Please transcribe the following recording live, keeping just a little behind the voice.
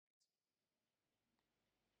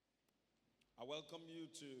I welcome you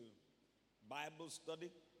to Bible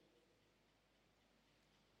study.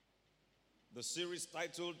 The series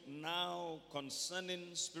titled Now Concerning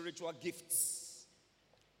Spiritual Gifts,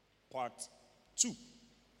 Part 2.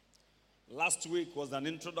 Last week was an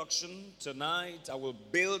introduction. Tonight I will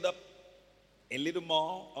build up a little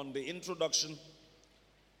more on the introduction.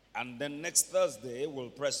 And then next Thursday we'll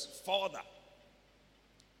press further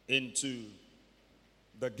into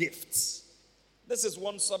the gifts. This is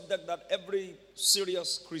one subject that every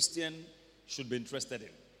serious Christian should be interested in.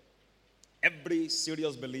 Every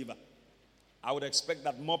serious believer. I would expect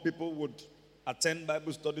that more people would attend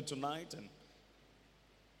Bible study tonight, and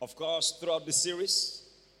of course throughout the series,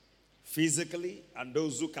 physically, and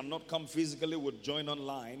those who cannot come physically would join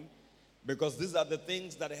online, because these are the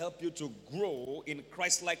things that help you to grow in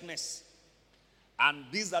Christ-likeness. And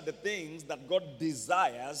these are the things that God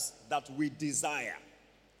desires that we desire.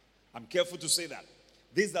 I'm careful to say that.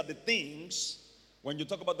 These are the things, when you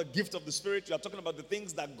talk about the gift of the Spirit, you are talking about the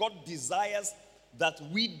things that God desires that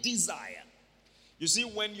we desire. You see,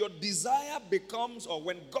 when your desire becomes, or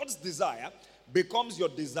when God's desire becomes your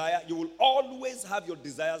desire, you will always have your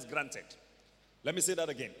desires granted. Let me say that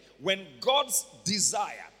again. When God's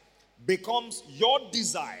desire becomes your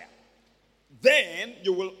desire, then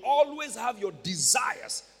you will always have your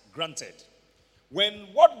desires granted. When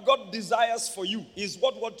what God desires for you is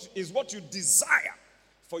what you desire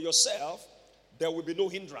for yourself, there will be no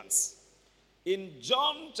hindrance. In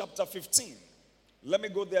John chapter 15, let me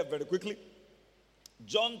go there very quickly.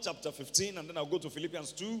 John chapter 15, and then I'll go to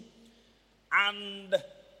Philippians 2. And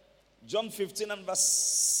John 15 and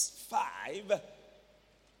verse 5,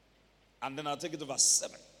 and then I'll take it to verse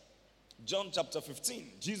 7. John chapter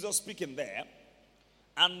 15, Jesus speaking there.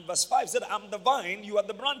 And verse 5 said, I am the vine, you are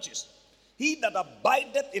the branches. He that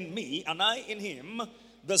abideth in me, and I in him,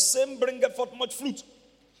 the same bringeth forth much fruit.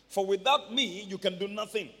 For without me you can do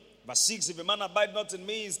nothing. Verse 6, if a man abide not in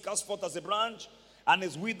me, he is cast forth as a branch, and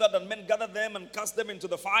is withered, and men gather them and cast them into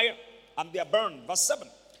the fire, and they are burned. Verse 7,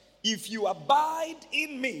 if you abide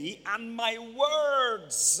in me, and my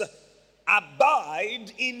words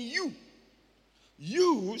abide in you,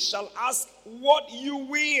 you shall ask what you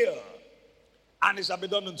will, and it shall be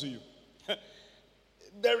done unto you.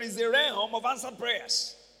 There is a realm of answered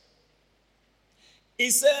prayers. He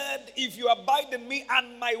said, if you abide in me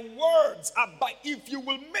and my words abide, if you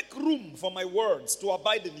will make room for my words to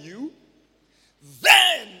abide in you,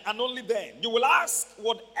 then and only then you will ask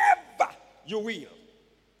whatever you will.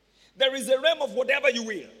 There is a realm of whatever you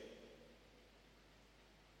will.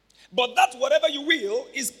 But that whatever you will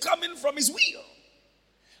is coming from his will.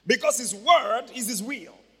 Because his word is his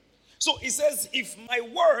will. So he says, if my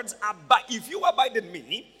words abide, if you abide in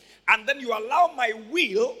me, and then you allow my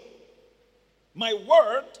will, my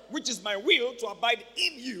word, which is my will, to abide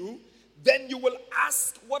in you, then you will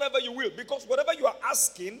ask whatever you will. Because whatever you are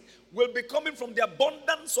asking will be coming from the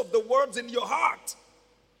abundance of the words in your heart.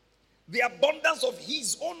 The abundance of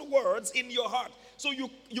his own words in your heart. So you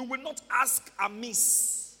will not ask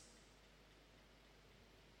amiss.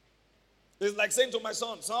 It's like saying to my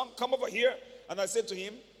son, come over here. And I said to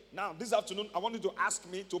him, now, this afternoon, I want you to ask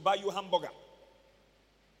me to buy you hamburger.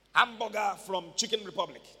 Hamburger from Chicken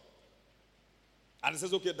Republic. And he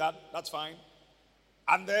says, okay, Dad, that's fine.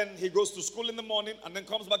 And then he goes to school in the morning and then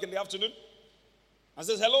comes back in the afternoon and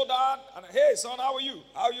says, hello, Dad. And hey, son, how are you?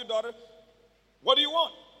 How are you, daughter? What do you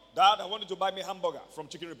want? Dad, I want you to buy me hamburger from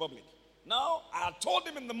Chicken Republic. Now, I told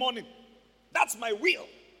him in the morning, that's my will.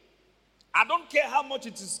 I don't care how much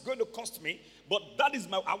it is going to cost me, but that is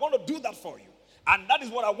I want to do that for you. And that is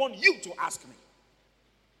what I want you to ask me.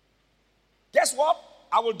 Guess what?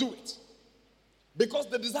 I will do it. Because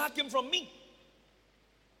the desire came from me.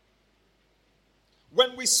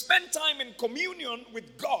 When we spend time in communion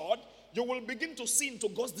with God, you will begin to see into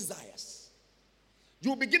God's desires. You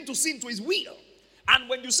will begin to see into his will. And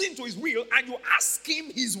when you see into his will and you ask him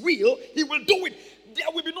his will, he will do it. There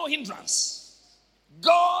will be no hindrance.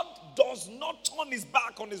 God does not turn his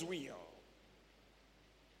back on his will.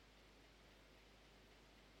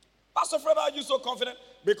 Pastor Fred, are you so confident?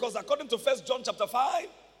 Because according to 1 John chapter 5,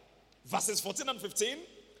 verses 14 and 15,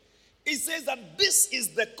 it says that this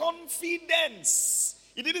is the confidence.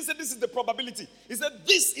 He didn't say this is the probability. He said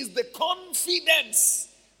this is the confidence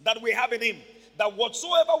that we have in him. That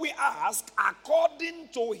whatsoever we ask according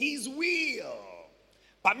to his will.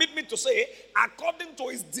 Permit me to say, according to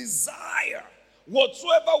his desire.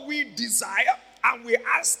 Whatsoever we desire and we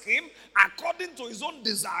ask him according to his own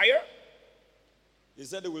desire, he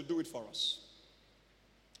said he will do it for us.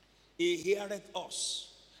 He heareth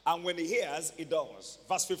us. And when he hears, he does.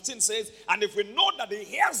 Verse 15 says, and if we know that he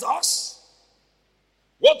hears us,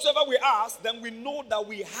 Whatsoever we ask, then we know that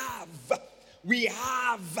we have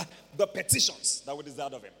the petitions that we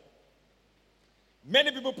desire of him.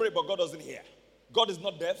 Many people pray, but God doesn't hear. God is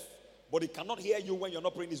not deaf, but he cannot hear you when you're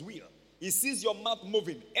not praying his will. He sees your mouth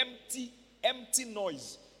moving, empty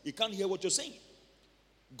noise. He can't hear what you're saying.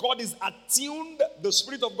 God is attuned, the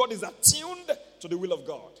Spirit of God is attuned to the will of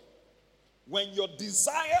God. When your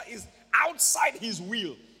desire is outside his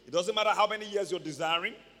will, it doesn't matter how many years you're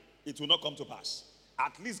desiring, it will not come to pass.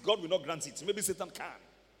 At least God will not grant it. Maybe Satan can.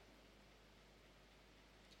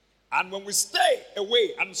 And when we stay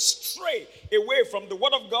away and stray away from the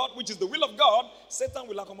word of God, which is the will of God, Satan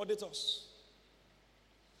will accommodate us.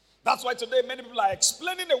 That's why today many people are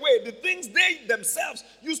explaining away the things they themselves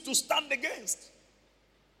used to stand against.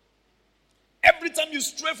 Every time you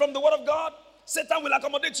stray from the word of God, Satan will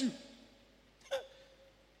accommodate you.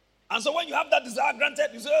 And so when you have that desire granted,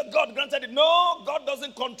 you say, oh, God granted it. No, God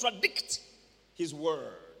doesn't contradict his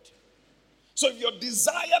word. So if your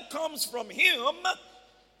desire comes from him,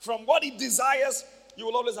 from what he desires, you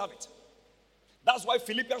will always have it. That's why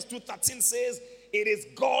Philippians 2:13 says, it is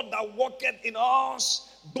God that worketh in us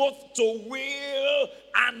both to will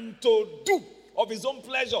and to do of his own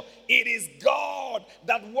pleasure. It is God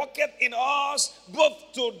that worketh in us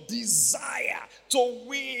both to desire, to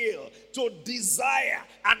will, to desire,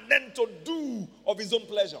 and then to do of his own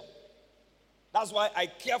pleasure. That's why I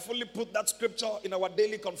carefully put that scripture in our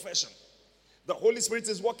daily confession. The Holy Spirit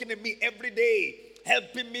is working in me every day,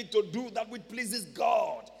 helping me to do that which pleases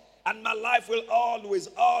God. And my life will always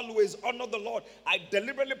honor the Lord. I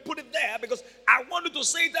deliberately put it there because I wanted to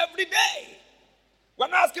say it every day. We're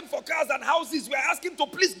not asking for cars and houses. We're asking to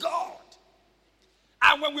please God.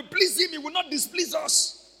 And when we please him, he will not displease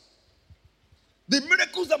us. The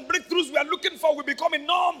miracles and breakthroughs we are looking for will become a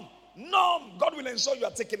norm. God will ensure you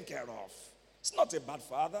are taken care of. It's not a bad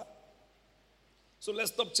father. So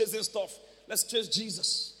let's stop chasing stuff. Let's chase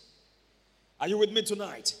Jesus. Are you with me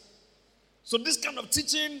tonight? So this kind of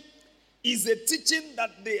teaching is a teaching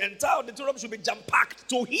that the entire auditorium should be jam-packed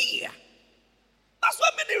to hear. That's why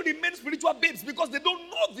many remain spiritual babes, because they don't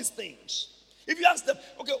know these things. If you ask them,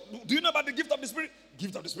 okay, do you know about the gift of the Spirit?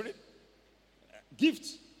 Gift of the Spirit? Gift.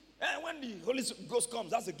 And when the Holy Ghost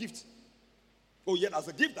comes, that's a gift. Oh yeah, that's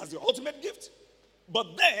a gift. That's the ultimate gift.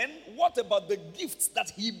 But then, what about the gifts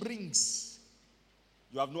that he brings?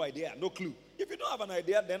 You have no idea, no clue. If you don't have an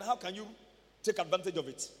idea, then how can you take advantage of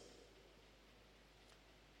it?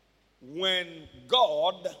 When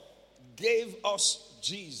God gave us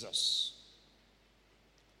Jesus,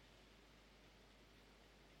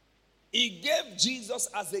 he gave Jesus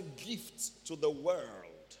as a gift to the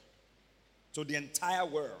world, to the entire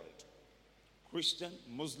world. Christian,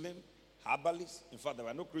 Muslim, herbalist. In fact, there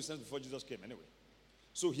were no Christians before Jesus came anyway.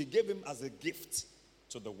 So he gave him as a gift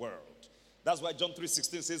to the world. That's why John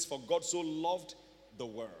 3:16 says, for God so loved the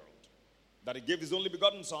world, that he gave his only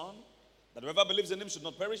begotten son, that whoever believes in him should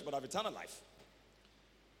not perish but have eternal life.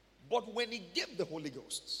 But when he gave the Holy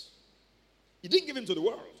Ghost, he didn't give him to the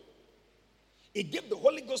world. He gave the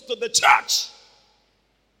Holy Ghost to the church.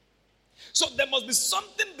 So there must be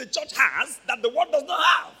something the church has that the world does not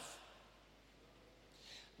have.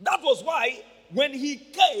 That was why when he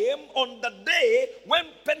came on the day when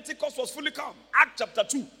Pentecost was fully come, Acts chapter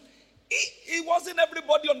 2, it wasn't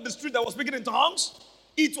everybody on the street that was speaking in tongues.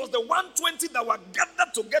 It was the 120 that were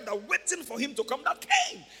gathered together waiting for him to come that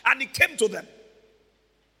came. And he came to them.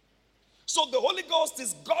 So the Holy Ghost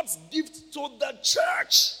is God's gift to the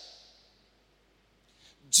church.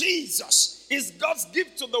 Jesus is God's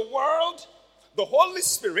gift to the world. The Holy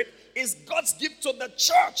Spirit is God's gift to the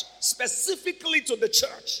church, specifically to the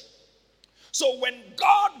church. So when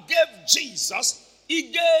God gave Jesus,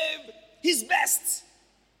 he gave his best.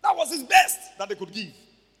 That was his best that they could give.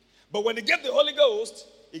 But when he gave the Holy Ghost,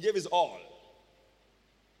 he gave his all.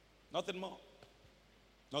 Nothing more.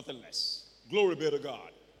 Nothing less. Glory be to God.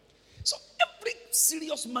 So every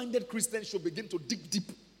serious-minded Christian should begin to dig deep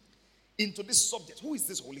into this subject. Who is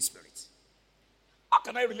this Holy Spirit? How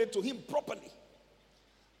can I relate to him properly?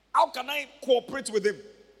 How can I cooperate with him?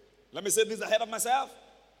 Let me say this ahead of myself.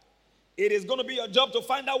 It is going to be your job to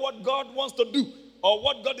find out what God wants to do or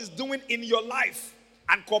what God is doing in your life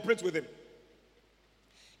and cooperate with him.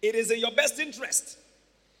 It is in your best interest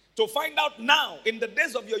to find out now, in the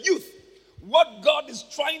days of your youth, what God is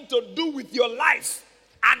trying to do with your life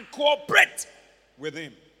and cooperate with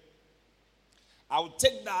him. I will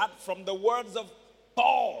take that from the words of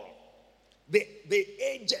Paul, the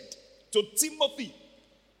agent to Timothy,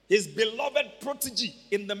 his beloved protege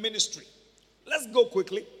in the ministry. Let's go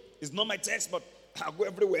quickly. It's not my text, but I'll go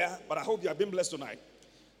everywhere. But I hope you have been blessed tonight.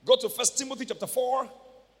 Go to 1 Timothy chapter 4.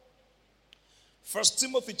 First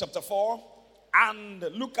Timothy chapter 4, and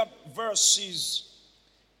look at verses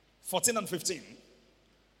 14 and 15.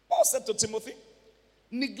 Paul said to Timothy,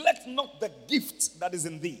 neglect not the gift that is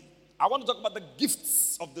in thee. I want to talk about the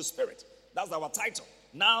gifts of the Spirit. That's our title.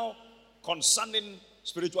 Now, concerning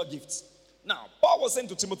spiritual gifts. Now, Paul was saying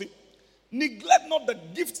to Timothy, neglect not the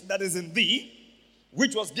gift that is in thee,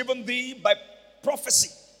 which was given thee by prophecy,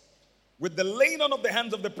 with the laying on of the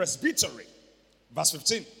hands of the presbytery. Verse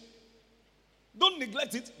 15. Don't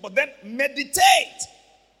neglect it, but then meditate.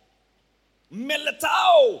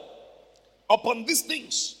 Meletao upon these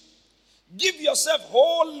things. Give yourself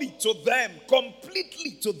wholly to them,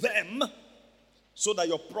 completely to them, so that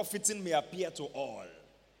your profiting may appear to all.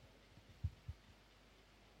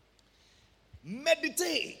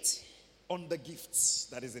 Meditate on the gifts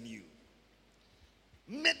that is in you.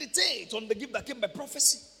 Meditate on the gift that came by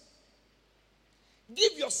prophecy.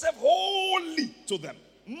 Give yourself wholly to them.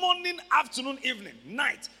 Morning, afternoon, evening,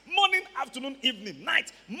 night. Morning, afternoon, evening,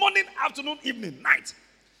 night. Morning, afternoon, evening, night.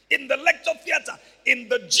 In the lecture theater, in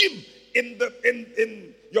the gym,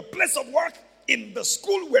 in your place of work, in the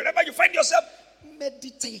school, wherever you find yourself,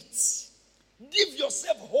 meditate. Give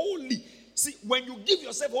yourself wholly. See, when you give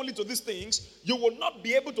yourself wholly to these things, you will not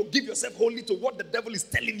be able to give yourself wholly to what the devil is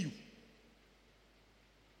telling you.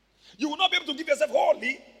 You will not be able to give yourself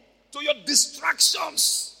wholly to your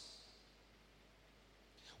distractions.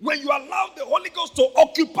 When you allow the Holy Ghost to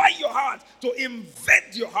occupy your heart, to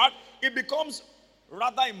invade your heart, it becomes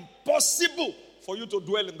rather impossible for you to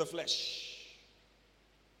dwell in the flesh.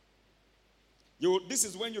 This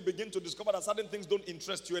is when you begin to discover that certain things don't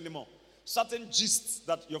interest you anymore. Certain gists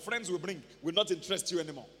that your friends will bring will not interest you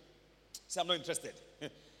anymore. Say, I'm not interested.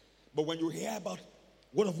 But when you hear about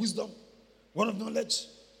word of wisdom, word of knowledge,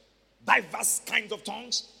 diverse kinds of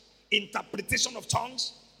tongues, interpretation of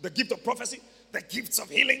tongues, the gift of prophecy, the gifts of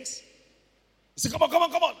healings, you say, come on.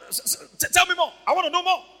 Tell me more. I want to know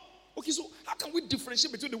more. Okay, so how can we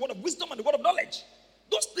differentiate between the word of wisdom and the word of knowledge?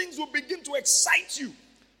 Those things will begin to excite you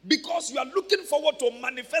because you are looking forward to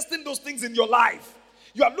manifesting those things in your life.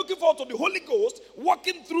 You are looking forward to the Holy Ghost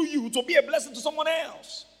working through you to be a blessing to someone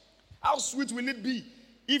else. How sweet will it be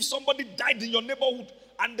if somebody died in your neighborhood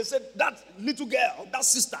and they said, that little girl, that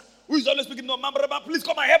sister, who is always speaking, no, Mama, please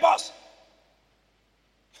come and help us.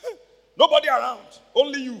 Nobody around,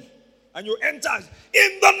 only you. And you enter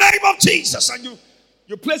in the name of Jesus and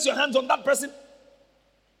you place your hands on that person.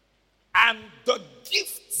 And the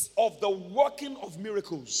gifts of the working of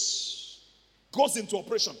miracles goes into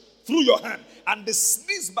operation through your hand, and they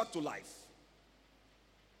sneeze back to life.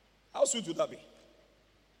 How sweet would that be?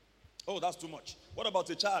 Oh, that's too much. What about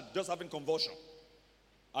a child just having convulsion,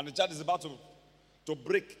 and the child is about to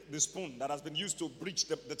break the spoon that has been used to breach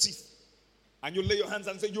the teeth, and you lay your hands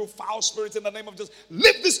and say, you foul spirit, in the name of Jesus,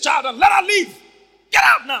 leave this child and let her leave. Get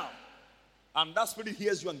out now. And that spirit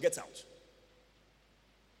hears you and gets out.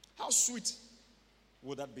 How sweet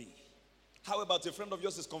would that be? How about a friend of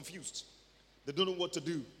yours is confused? They don't know what to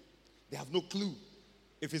do. They have no clue.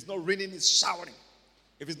 If it's not raining, it's showering.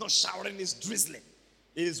 If it's not showering, it's drizzling.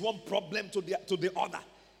 It is one problem to the other.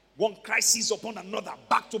 One crisis upon another,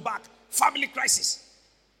 back to back. Family crisis.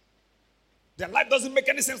 Their life doesn't make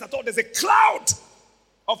any sense at all. There's a cloud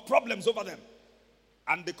of problems over them.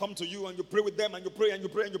 And they come to you and you pray with them and you pray and you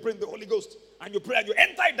pray and you pray in the Holy Ghost. And you pray and you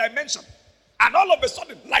enter a dimension. And all of a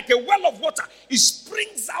sudden, like a well of water, it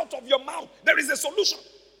springs out of your mouth. There is a solution.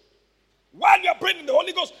 While you are praying in the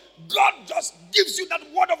Holy Ghost, God just gives you that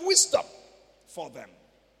word of wisdom for them.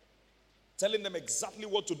 Telling them exactly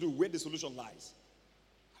what to do, where the solution lies.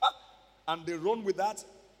 And they run with that.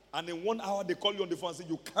 And in 1 hour, they call you on the phone and say,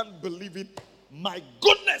 you can't believe it. My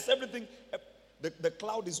goodness, everything. The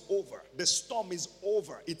cloud is over. The storm is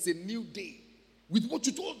over. It's a new day. With what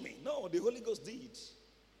you told me. No, the Holy Ghost did.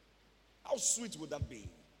 How sweet would that be?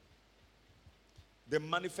 The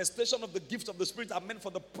manifestation of the gifts of the Spirit are meant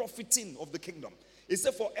for the profiting of the kingdom. It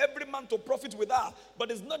said for every man to profit with her.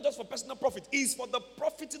 But it's not just for personal profit. It's for the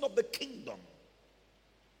profiting of the kingdom.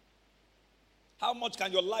 How much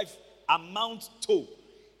can your life amount to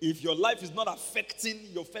if your life is not affecting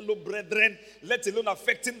your fellow brethren, let alone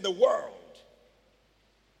affecting the world?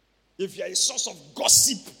 If you're a source of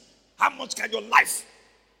gossip, how much can your life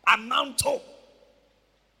amount to?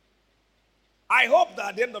 I hope that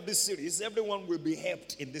at the end of this series, everyone will be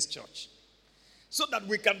helped in this church. So that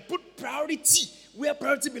we can put priority where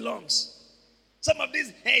priority belongs. Some of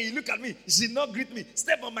these, hey, look at me, you should not greet me,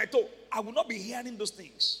 step on my toe. I will not be hearing those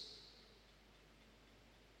things.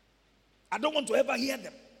 I don't want to ever hear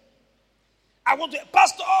them. I want to,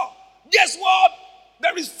 Pastor, guess what?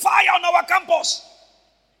 There is fire on our campus.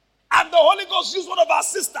 And the Holy Ghost used one of our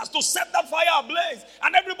sisters to set that fire ablaze.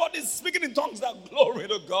 And everybody's speaking in tongues. That glory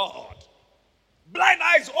to God. Blind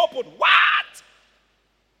eyes open. What?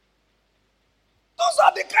 Those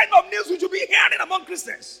are the kind of news we should be hearing among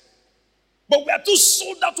Christians. But we are too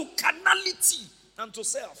sold out to carnality and to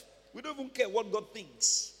self. We don't even care what God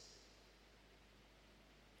thinks.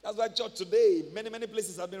 That's why church today, many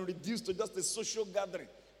places have been reduced to just a social gathering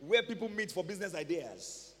where people meet for business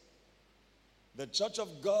ideas. The church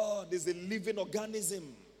of God is a living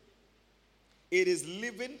organism. It is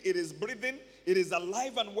living, it is breathing, it is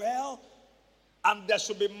alive and well. And there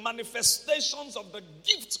should be manifestations of the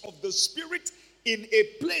gifts of the Spirit in a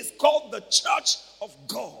place called the church of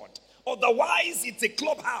God. Otherwise, it's a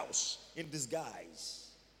clubhouse in disguise.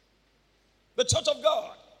 The church of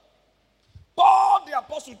God. Paul the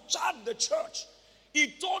apostle charged the church. He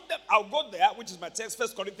told them, I'll go there, which is my text, 1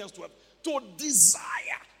 Corinthians 12, to desire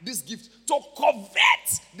this gift, to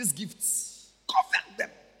covet these gifts. Covet them.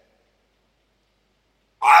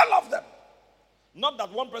 All of them. Not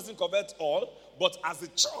that one person covets all, but as a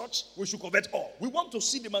church, we should covet all. We want to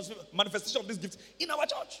see the manifestation of this gift in our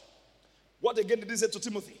church. What again did he say to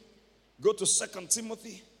Timothy? Go to 2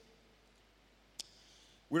 Timothy.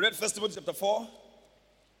 We read 1 Timothy chapter 4.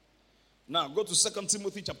 Now go to 2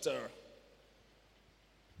 Timothy chapter.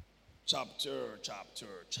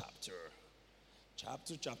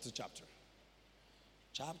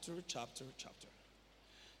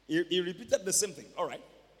 He repeated the same thing. All right.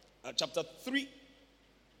 Chapter 3.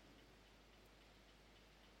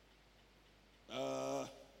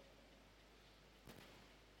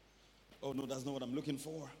 Oh no, that's not what I'm looking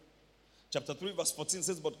for. Chapter 3 verse 14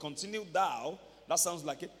 says, but continue thou, that sounds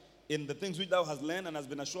like it, in the things which thou hast learned and hast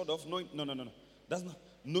been assured of, knowing, no. That's not,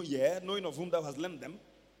 no, yeah, knowing of whom thou hast learned them.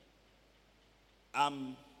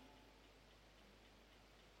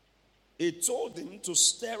 He told him to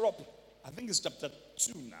stir up, I think it's chapter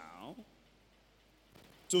 2 now,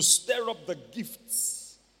 to stir up the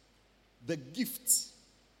gifts. The gifts.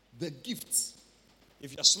 The gifts.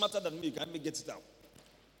 If you're smarter than me, you can help me get it out.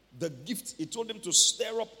 The gift. He told him to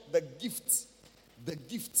stir up the gift. The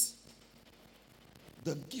gift.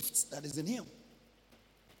 The gift that is in him.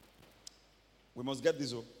 We must get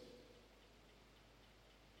this up.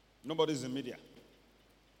 Nobody's in media.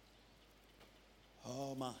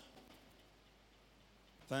 Oh man.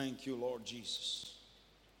 Thank you, Lord Jesus.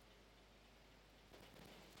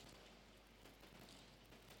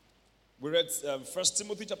 We read 1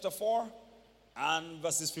 Timothy chapter 4 and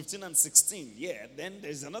verses 15 and 16. Yeah, then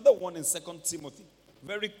there's another one in 2 Timothy.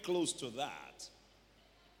 Very close to that.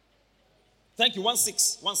 Thank you,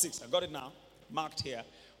 1:6. I got it now, marked here.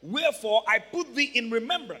 Wherefore I put thee in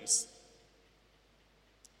remembrance.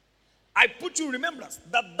 I put you in remembrance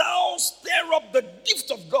that thou stir up the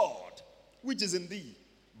gift of God, which is in thee,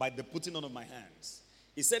 by the putting on of my hands.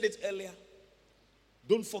 He said it earlier.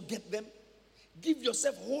 Don't forget them. Give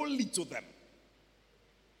yourself wholly to them.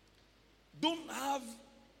 Don't have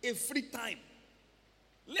a free time.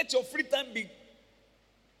 Let your free time be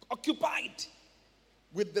occupied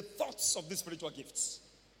with the thoughts of the spiritual gifts.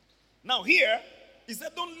 Now here, he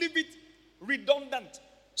said don't leave it redundant.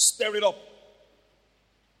 Stir it up.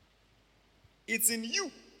 It's in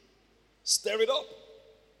you. Stir it up.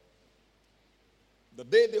 The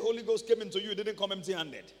day the Holy Ghost came into you, it didn't come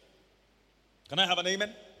empty-handed. Can I have an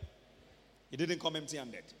amen? It didn't come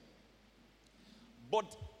empty-handed. But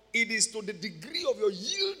it is to the degree of your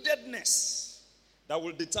yieldedness that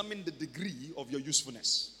will determine the degree of your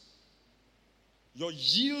usefulness. Your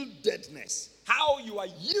yieldedness. How you are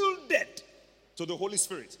yielded to the Holy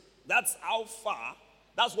Spirit. That's how far,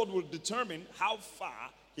 that's what will determine how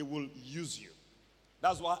far He will use you.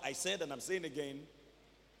 That's why I said, and I'm saying again,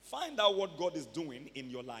 find out what God is doing in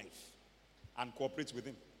your life and cooperate with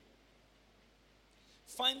Him.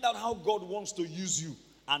 Find out how God wants to use you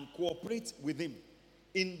and cooperate with Him.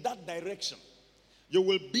 In that direction, you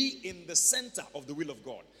will be in the center of the will of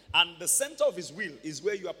God. And the center of His will is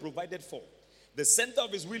where you are provided for. The center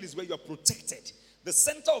of His will is where you are protected. The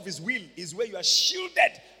center of His will is where you are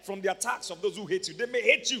shielded from the attacks of those who hate you. They may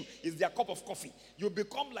hate you. It's their cup of coffee. You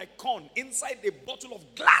become like corn inside a bottle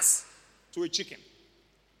of glass to a chicken.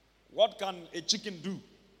 What can a chicken do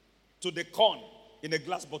to the corn in a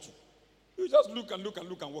glass bottle? You just look and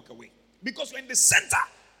walk away. Because you're in the center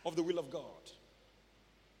of the will of God.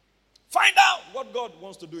 Find out what God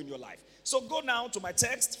wants to do in your life. So go now to my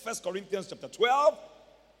text, 1 Corinthians chapter 12.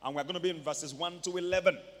 And we're going to be in verses 1 to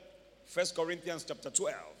 11. 1 Corinthians chapter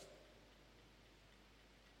 12.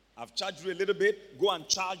 I've charged you a little bit. Go and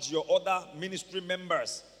charge your other ministry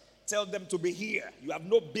members. Tell them to be here. You have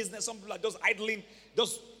no business. Some people are just idling,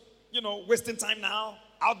 just, wasting time now.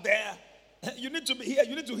 out there, you need to be here.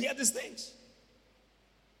 You need to hear these things.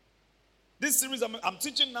 This series I'm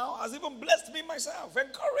teaching now has even blessed me myself,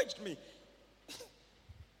 encouraged me.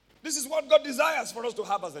 This is what God desires for us to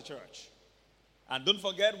have as a church. And don't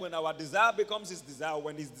forget, when our desire becomes His desire,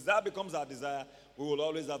 when His desire becomes our desire, we will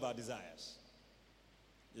always have our desires.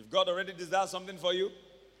 If God already desires something for you,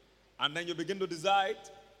 and then you begin to desire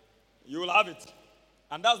it, you will have it.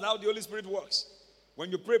 And that's how the Holy Spirit works.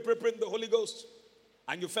 When you pray in the Holy Ghost,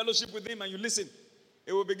 and you fellowship with Him and you listen,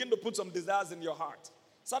 it will begin to put some desires in your heart.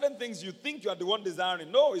 Certain things you think you are the one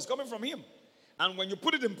desiring. No, it's coming from Him. And when you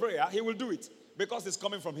put it in prayer, He will do it. Because it's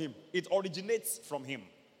coming from Him. It originates from Him.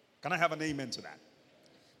 Can I have an amen to that?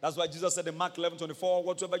 That's why Jesus said in Mark 11:24,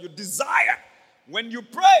 whatsoever you desire, when you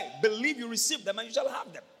pray, believe you receive them and you shall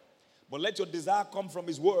have them. But let your desire come from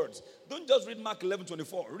His words. Don't just read Mark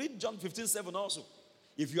 11:24. Read John 15:7 also.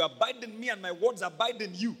 If you abide in me and my words abide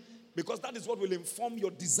in you, because that is what will inform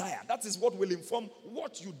your desire. That is what will inform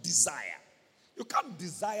what you desire. You can't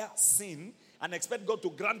desire sin and expect God to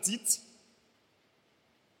grant it.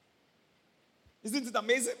 Isn't it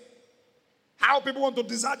amazing? How people want to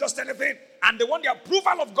desire just anything and they want the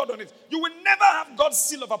approval of God on it. You will never have God's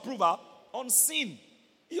seal of approval on sin.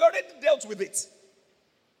 He already dealt with it.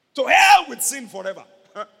 To hell with sin forever.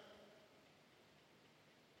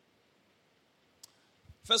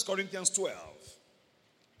 1 Corinthians 12,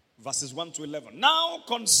 verses 1 to 11. Now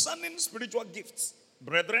concerning spiritual gifts,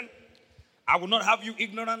 brethren, I will not have you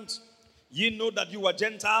ignorant. Ye know that you were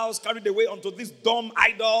Gentiles, carried away unto these dumb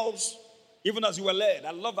idols, even as you were led.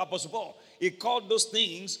 I love Apostle Paul. He called those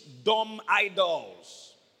things dumb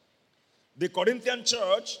idols. The Corinthian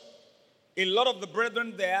church, a lot of the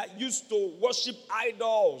brethren there used to worship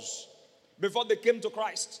idols before they came to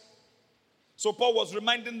Christ. So Paul was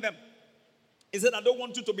reminding them. He said, I don't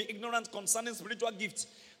want you to be ignorant concerning spiritual gifts,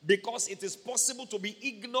 because it is possible to be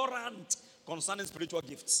ignorant concerning spiritual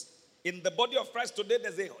gifts. In the body of Christ today,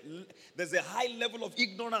 there's a high level of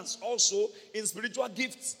ignorance also in spiritual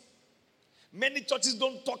gifts. Many churches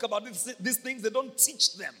don't talk about these things. They don't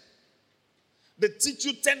teach them. They teach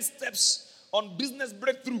you 10 steps on business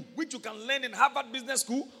breakthrough, which you can learn in Harvard Business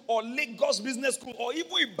School or Lagos Business School or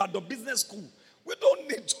even Ibadan Business School. We don't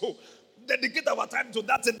need to dedicate our time to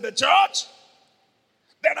that in the church.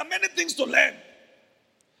 There are many things to learn.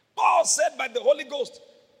 Paul said by the Holy Ghost,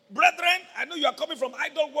 brethren, I know you are coming from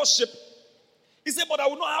idol worship. He said, but I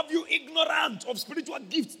will not have you ignorant of spiritual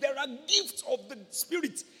gifts. There are gifts of the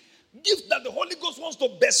Spirit. Gifts that the Holy Ghost wants to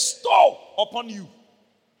bestow upon you.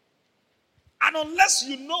 And unless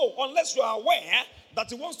you know, unless you are aware that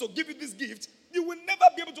He wants to give you this gift, you will never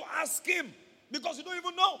be able to ask Him, because you don't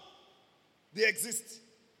even know they exist.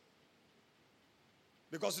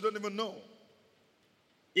 Because you don't even know.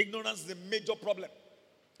 Ignorance is a major problem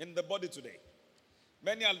in the body today.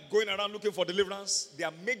 Many are going around looking for deliverance. Their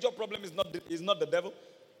major problem is not the devil.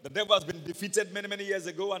 The devil has been defeated many, many years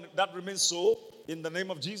ago, and that remains so in the name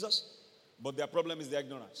of Jesus. But their problem is their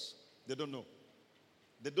ignorance. They don't know.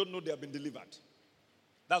 They don't know they have been delivered.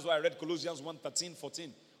 That's why I read Colossians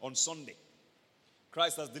 1:13-14 on Sunday.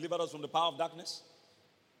 Christ has delivered us from the power of darkness.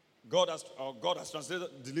 God has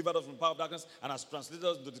delivered us from the power of darkness and has translated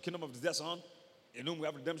us to the kingdom of His dear Son, in whom we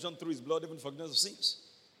have redemption through His blood, even forgiveness of sins.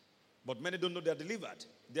 But many don't know they are delivered.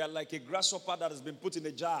 They are like a grasshopper that has been put in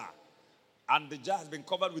a jar, and the jar has been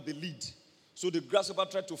covered with the lid. So the grasshopper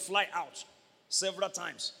tried to fly out several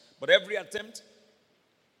times, but every attempt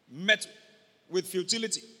met with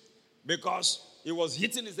futility, because he was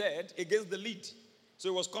hitting his head against the lid. So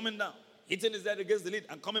he was coming down, hitting his head against the lid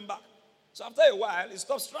and coming back. So after a while, he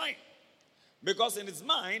stops trying, because in his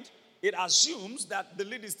mind, it assumes that the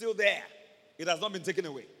lid is still there. It has not been taken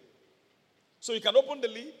away. So you can open the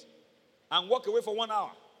lid and walk away for 1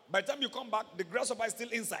 hour. By the time you come back, the grasshopper is still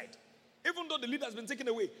inside, even though the lid has been taken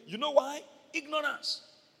away. You know why? Ignorance.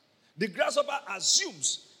 The grasshopper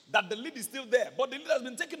assumes that the lid is still there, but the lid has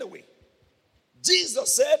been taken away.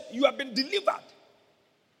 Jesus said, you have been delivered,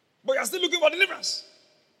 but you are still looking for deliverance.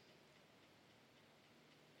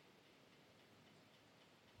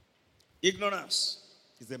 Ignorance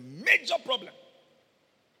is a major problem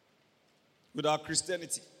with our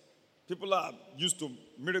Christianity. People are used to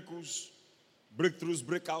miracles, breakthroughs,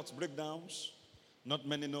 breakouts, breakdowns. Not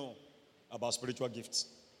many know about spiritual gifts.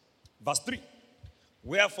 Verse 3.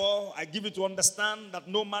 Wherefore, I give you to understand that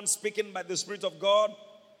no man speaking by the Spirit of God,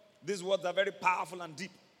 these words are very powerful and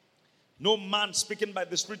deep. No man speaking by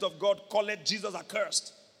the Spirit of God calleth Jesus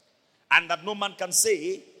accursed. And that no man can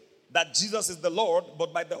say that Jesus is the Lord,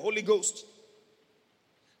 but by the Holy Ghost.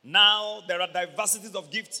 Now, there are diversities of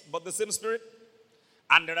gifts, but the same Spirit.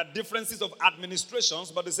 And there are differences of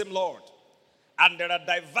administrations, but the same Lord. And there are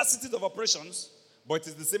diversities of operations, but it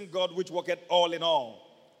is the same God which worketh all in all.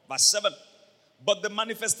 Verse 7. But the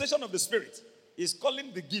manifestation of the Spirit is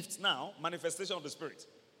calling the gift now manifestation of the Spirit.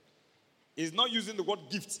 He's not using the word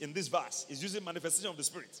gift in this verse. He's using manifestation of the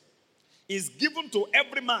Spirit. Is given to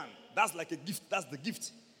every man. That's like a gift. That's the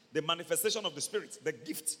gift. The manifestation of the Spirit. The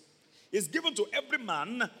gift is given to every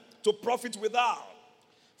man to profit withal.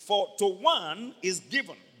 For to one is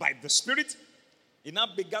given by the Spirit. He now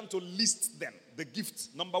began to list them. The gifts.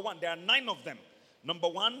 Number 1, there are 9 of them. Number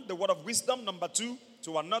 1, the word of wisdom. Number 2,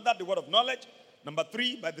 to another, the word of knowledge. Number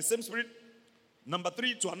 3, by the same Spirit. Number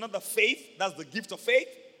 3, to another, faith. That's the gift of faith.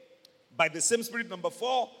 By the same Spirit. Number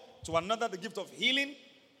 4, to another, the gift of healing.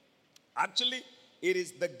 Actually, it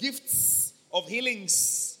is the gifts of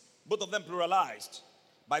healings. Both of them pluralized.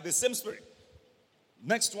 By the same Spirit.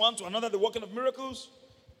 Next one, to another, the working of miracles.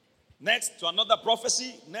 Next, to another,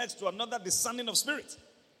 prophecy. Next, to another, discerning of spirit.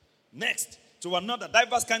 Next, to another,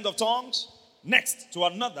 diverse kinds of tongues. Next, to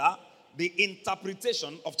another, the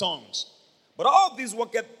interpretation of tongues. But all these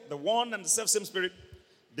worketh the one and the self-same Spirit,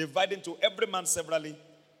 dividing to every man severally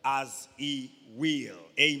as he will.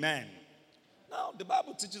 Amen. Now, the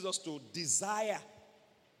Bible teaches us to desire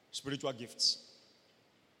spiritual gifts.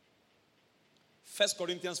 1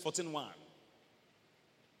 Corinthians 14:1.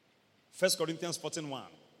 1 Corinthians 14:1.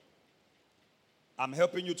 I'm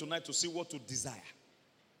helping you tonight to see what to desire.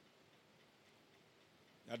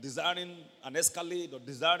 You're desiring an Escalade or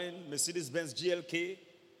desiring Mercedes-Benz GLK.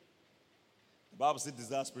 The Bible says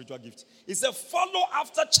desire spiritual gifts. It says follow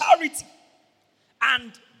after charity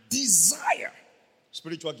and desire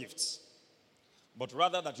spiritual gifts, but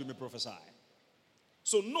rather that you may prophesy.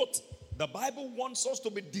 So note, the Bible wants us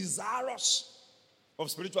to be desirous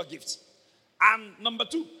of spiritual gifts. And number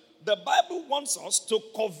 2, the Bible wants us to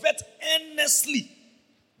covet earnestly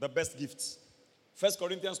the best gifts. 1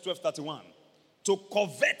 Corinthians 12:31. To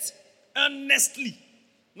covet earnestly.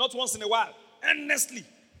 Not once in a while. Earnestly.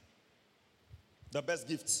 The best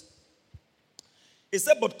gifts. It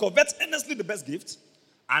said, but covet earnestly the best gift,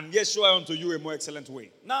 and yet show unto you a more excellent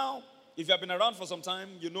way. Now, if you have been around for some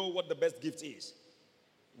time, you know what the best gift is.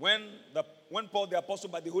 When Paul the Apostle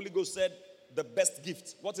by the Holy Ghost said the best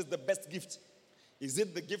gift, what is the best gift? Is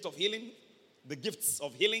it the gift of healing, the gifts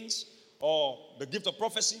of healings, or the gift of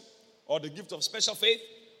prophecy, or the gift of special faith,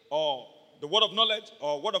 or the word of knowledge,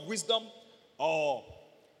 or word of wisdom, or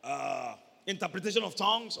interpretation of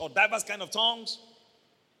tongues, or diverse kind of tongues?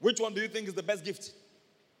 Which one do you think is the best gift?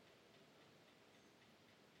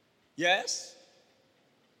 Yes?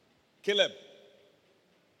 Caleb.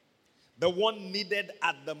 The one needed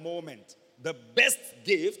at the moment. The best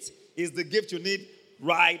gift is the gift you need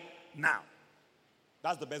right now.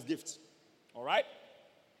 That's the best gift. All right?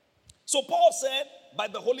 So Paul said, by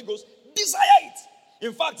the Holy Ghost, desire it.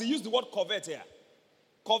 In fact, he used the word covet here.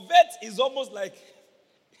 Covet is almost like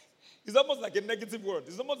a negative word.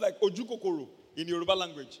 It's almost like ojukokoro in Yoruba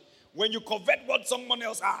language. When you covet what someone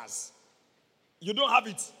else has, you don't have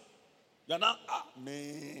it. You're not,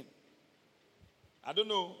 man. I don't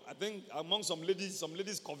know. I think among some ladies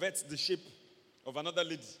covet the shape of another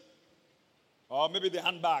lady. Or maybe the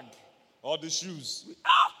handbag. Or the shoes.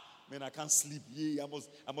 Man, I can't sleep. Yeah,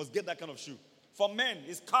 I must get that kind of shoe. For men,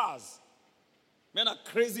 it's cars. Men are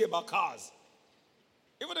crazy about cars.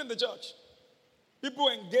 Even in the church. People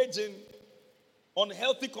engage in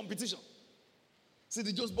unhealthy competition. See,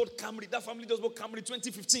 they just bought Camry. That family just bought Camry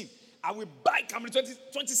 2015. I will buy Camry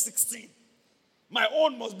 2016. My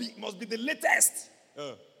own must be the latest.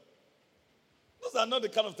 Those are not the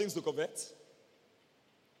kind of things to covet.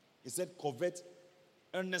 He said, covet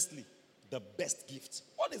earnestly the best gift.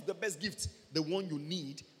 What is the best gift? The one you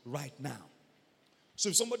need right now. So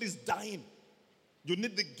if somebody is dying, you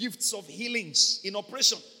need the gifts of healings in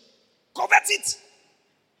operation. Covet it.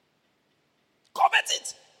 Covet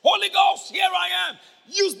it. Holy Ghost, here I am.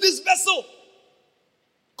 Use this vessel.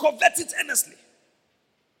 Covet it earnestly.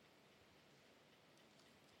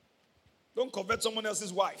 Don't covet someone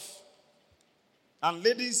else's wife. And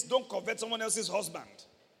ladies, don't covet someone else's husband.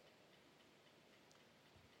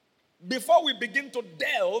 Before we begin to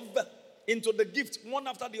delve into the gift one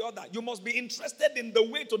after the other, you must be interested in the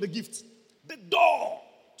way to the gift. The door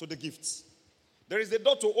to the gifts. There is a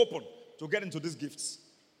door to open to get into these gifts.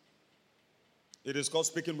 It is called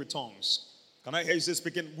speaking with tongues. Can I hear you say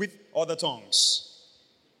speaking with other tongues?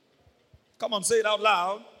 Come on, say it out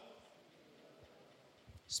loud.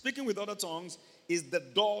 Speaking with other tongues is the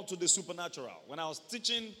door to the supernatural. When I was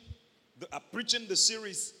preaching the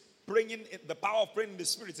series, praying the power of praying in the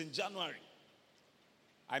Spirit in January,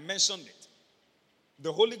 I mentioned it.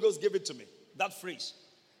 The Holy Ghost gave it to me. That phrase,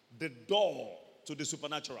 the door to the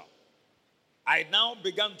supernatural. I now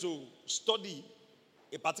began to study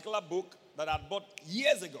a particular book that I had bought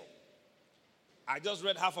years ago. I just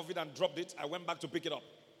read half of it and dropped it. I went back to pick it up.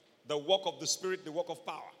 The Work of the Spirit, the Work of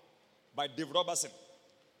Power by Dave Robertson.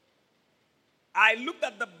 I looked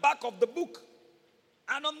at the back of the book,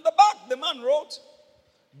 and on the back, the man wrote,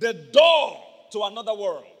 "The door to another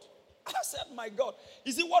world." I said, my God.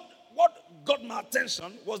 You see, what got my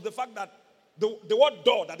attention was the fact that the word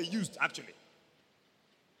door that he used, actually.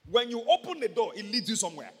 When you open the door, it leads you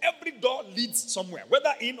somewhere. Every door leads somewhere,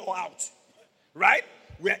 whether in or out. Right?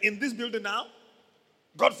 We are in this building now.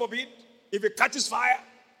 God forbid, if it catches fire,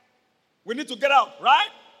 we need to get out, right?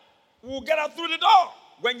 We'll get out through the door.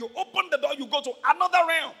 When you open the door, you go to another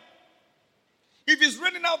realm. If it's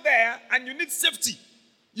raining out there and you need safety,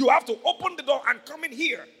 you have to open the door and come in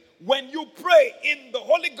here. When you pray in the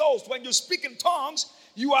Holy Ghost, when you speak in tongues,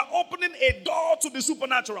 you are opening a door to the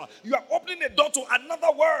supernatural. You are opening a door to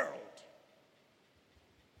another world.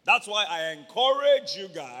 That's why I encourage you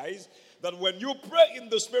guys that when you pray in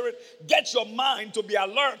the Spirit, get your mind to be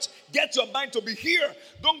alert. Get your mind to be here.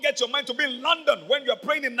 Don't get your mind to be in London when you're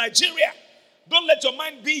praying in Nigeria. Don't let your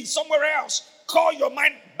mind be somewhere else. Call your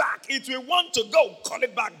mind back. If you want to go, call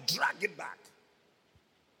it back. Drag it back.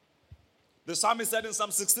 The psalmist said in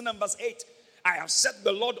Psalm 16 and verse 8, "I have set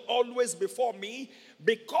the Lord always before me.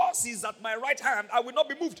 Because he's at my right hand, I will not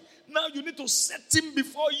be moved." Now you need to set him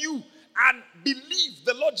before you and believe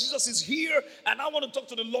the Lord Jesus is here, and I want to talk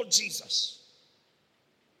to the Lord Jesus.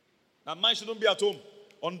 Now mine shouldn't be at home.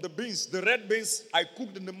 On the beans, the red beans I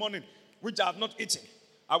cooked in the morning, which I have not eaten,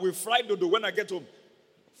 I will fry dodo when I get home.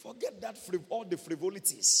 Forget that, all the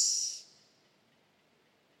frivolities.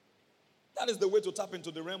 That is the way to tap into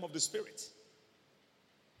the realm of the Spirit.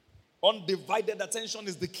 Undivided attention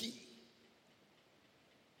is the key.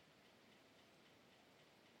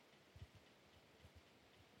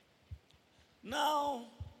 Now,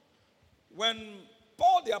 when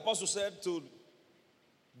Paul the Apostle said to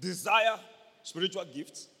desire spiritual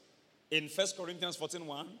gifts in 1 Corinthians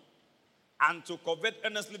 14:1 and to covet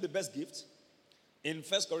earnestly the best gift in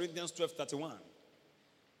 1 Corinthians 12:31,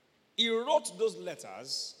 he wrote those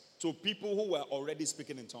letters to people who were already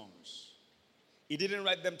speaking in tongues. He didn't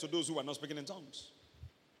write them to those who were not speaking in tongues.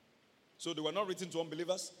 So they were not written to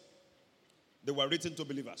unbelievers. They were written to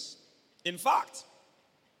believers. In fact,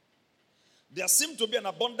 there seemed to be an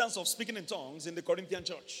abundance of speaking in tongues in the Corinthian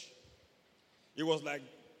church. It was like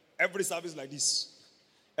every service like this.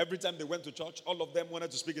 Every time they went to church, all of them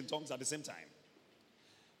wanted to speak in tongues at the same time.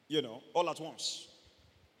 All at once.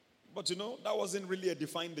 But that wasn't really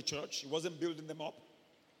edifying the church. It wasn't building them up.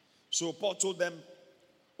 So Paul told them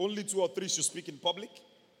only 2 or 3 should speak in public,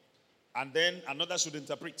 and then another should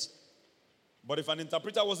interpret. But if an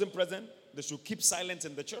interpreter wasn't present, they should keep silent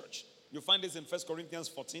in the church. You find this in 1 Corinthians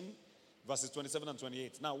 14, verses 27 and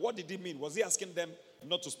 28. Now, what did he mean? Was he asking them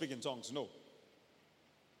not to speak in tongues? No.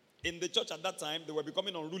 In the church at that time, they were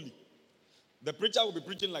becoming unruly. The preacher would be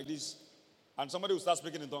preaching like this, and somebody would start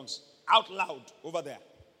speaking in tongues out loud over there.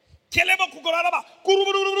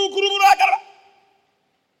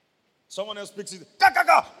 Someone else speaks it.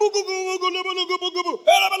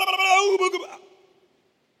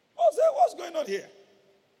 What's going on here?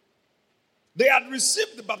 They had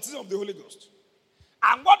received the baptism of the Holy Ghost.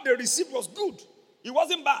 And what they received was good. It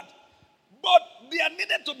wasn't bad. But there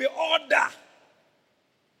needed to be order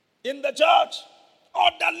in the church.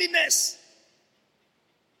 Orderliness.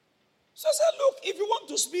 So I said, look, if you want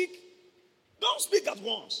to speak, don't speak at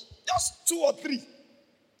once. Just 2 or 3.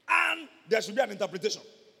 And there should be an interpretation.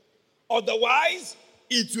 Otherwise,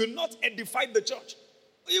 it will not edify the church.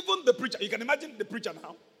 Even the preacher. You can imagine the preacher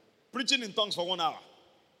now preaching in tongues for 1 hour.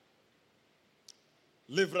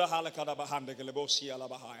 Livra halakada bahande kelebosi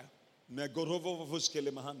alabahaya. Negorovo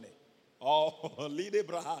vuskele mahande. Oh, lide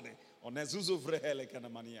brahade. Onezuzu vrehele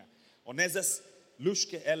kanamania. Onezes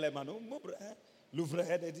lushke elemanu mubre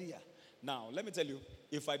luvrehede dia. Now, let me tell you,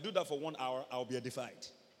 if I do that for 1 hour, I'll be edified.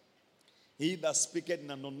 He that speaketh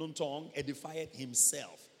in an unknown tongue edifieth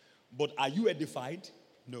himself. But are you edified?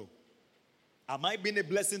 No. Am I being a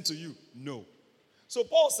blessing to you? No. So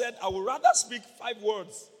Paul said, I would rather speak 5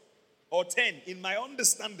 words or 10 in my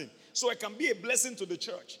understanding so I can be a blessing to the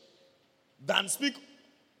church than speak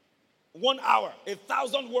 1 hour,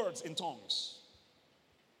 1,000 words in tongues.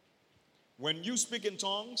 When you speak in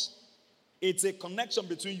tongues, it's a connection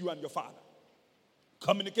between you and your Father.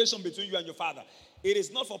 Communication between you and your Father. It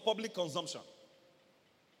is not for public consumption.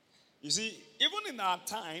 You see, even in our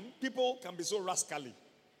time, people can be so rascally.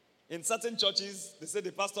 In certain churches, they say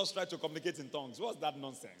the pastors try to communicate in tongues. What's that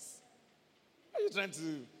nonsense? Are you trying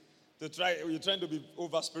are you trying to be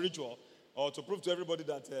over spiritual or to prove to everybody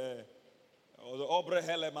that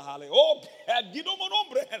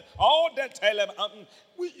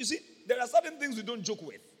You see, there are certain things we don't joke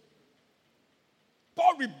with.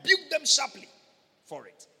 Paul rebuked them sharply for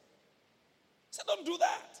it. He said, don't do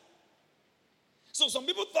that. So some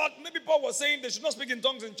people thought maybe Paul was saying they should not speak in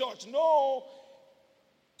tongues in church. No.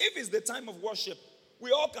 If it's the time of worship,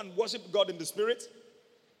 we all can worship God in the spirit.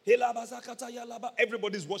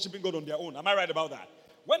 Everybody's worshiping God on their own. Am I right about that?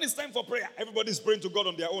 When it's time for prayer, everybody's praying to God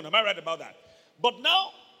on their own. Am I right about that? But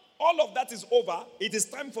now, all of that is over. It is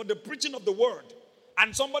time for the preaching of the word.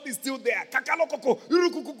 And somebody's still there. And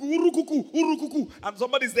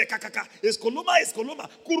somebody's there. Eskoloma.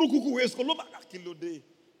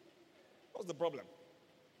 What's the problem?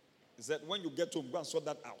 Is that when you get home, go and sort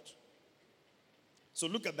that out. So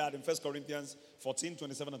look at that in 1 Corinthians 14,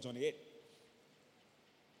 27 and 28.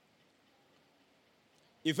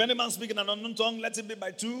 If any man speak in an unknown tongue, let it be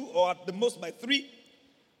by 2 or at the most by 3.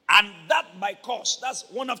 And that by course. That's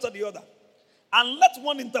one after the other. And let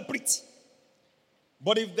one interpret.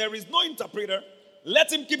 But if there is no interpreter,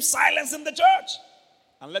 let him keep silence in the church.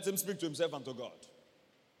 And let him speak to himself and to God.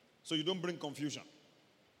 So you don't bring confusion.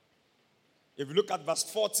 If you look at verse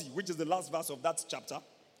 40, which is the last verse of that chapter,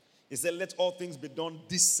 it said, let all things be done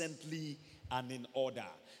decently and in order.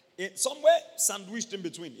 Somewhere sandwiched in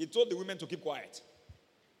between, it told the women to keep quiet.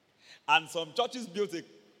 And some churches built a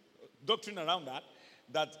doctrine around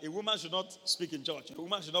that a woman should not speak in church. A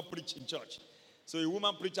woman should not preach in church. So a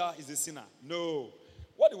woman preacher is a sinner. No.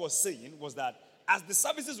 What he was saying was that as the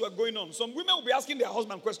services were going on, some women will be asking their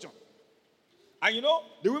husband questions. And you know,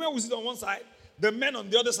 the women will sit on one side, the men on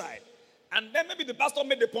the other side. And then maybe the pastor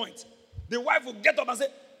made the point. The wife will get up and say,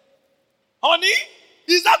 honey,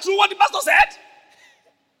 is that true what the pastor said?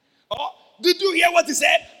 Or did you hear what he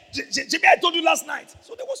said? Jimmy, I told you last night.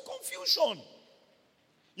 So there was confusion.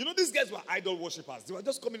 You know, these guys were idol worshippers. They were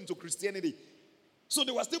just coming into Christianity. So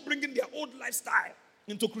they were still bringing their old lifestyle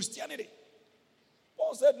into Christianity.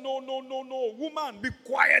 Paul said, no. Woman, be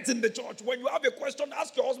quiet in the church. When you have a question,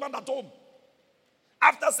 ask your husband at home.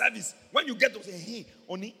 After service, when you get to say, hey,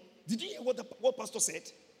 honey, did you hear what pastor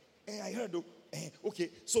said? I heard. Okay,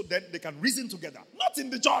 so then they can reason together. Not in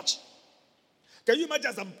the church. Can you imagine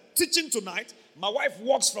as I'm teaching tonight, my wife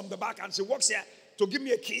walks from the back and she walks here to give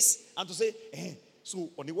me a kiss and to say, so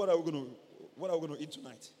honey, what are we going to eat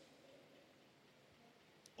tonight?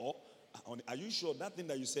 Or, honey, are you sure that thing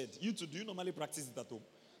that you said, you two, do you normally practice it at home?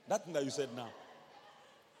 That thing that you said now.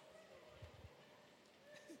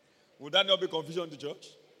 Would that not be confusion in the church?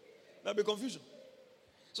 That would be confusion.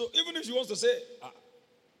 So even if she wants to say,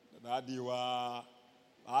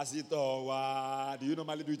 do you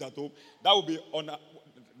normally do it at home? That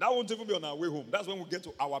won't even be on our way home. That's when we get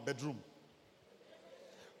to our bedroom.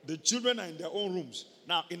 The children are in their own rooms.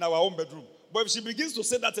 Now, in our own bedroom. But if she begins to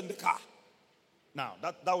say that in the car, now,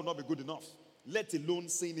 that would not be good enough. Let alone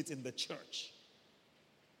saying it in the church.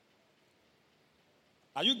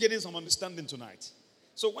 Are you getting some understanding tonight?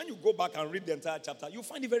 So when you go back and read the entire chapter, you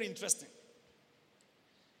find it very interesting.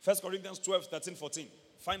 1 Corinthians 12, 13, 14.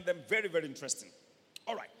 Find them very, very interesting.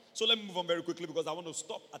 All right. So let me move on very quickly because I want to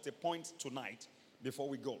stop at a point tonight before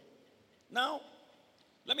we go. Now,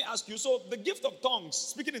 let me ask you. So the gift of tongues,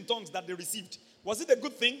 speaking in tongues that they received, was it a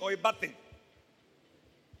good thing or a bad thing?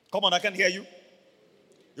 Come on, I can hear you.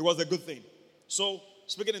 It was a good thing. So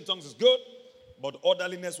speaking in tongues is good, but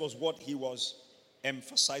orderliness was what he was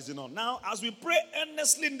emphasizing on. Now, as we pray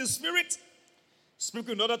earnestly in the Spirit,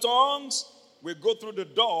 speaking in other tongues, we go through the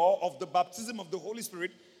door of the baptism of the Holy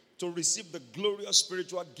Spirit to receive the glorious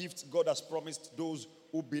spiritual gifts God has promised those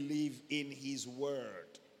who believe in his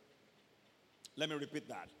word. Let me repeat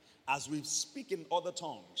that. As we speak in other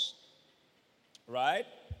tongues, right,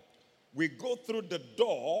 we go through the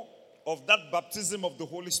door of that baptism of the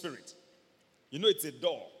Holy Spirit. You know, it's a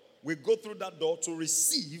door. We go through that door to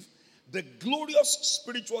receive the glorious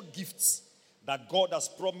spiritual gifts that God has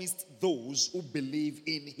promised those who believe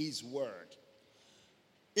in his word.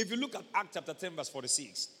 If you look at Acts chapter 10 verse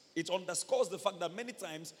 46, it underscores the fact that many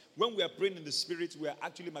times when we are praying in the Spirit, we are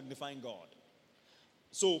actually magnifying God.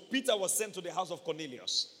 So Peter was sent to the house of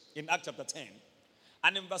Cornelius in Acts chapter 10.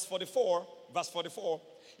 And in verse 44,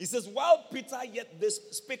 it says, while Peter yet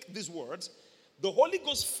spake these words, the Holy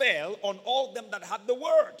Ghost fell on all them that had the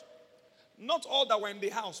word. Not all that were in the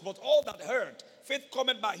house, but all that heard. Faith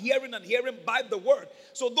cometh by hearing, and hearing by the word.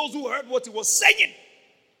 So those who heard what he was saying,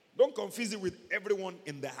 don't confuse it with everyone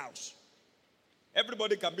in the house.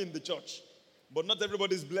 Everybody can be in the church, but not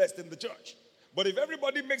everybody is blessed in the church. But if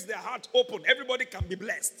everybody makes their heart open, everybody can be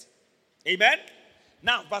blessed. Amen?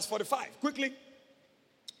 Now, verse 45, quickly.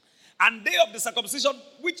 And they of the circumcision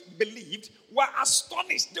which believed were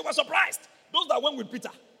astonished. They were surprised. those that went with Peter,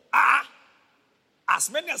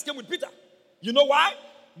 as many as came with Peter. You know why?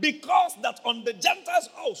 Because that on the Gentiles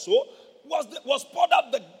also was poured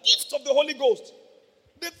out the gift of the Holy Ghost.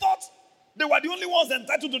 They thought they were the only ones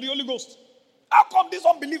entitled to the Holy Ghost. How come these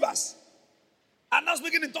unbelievers are now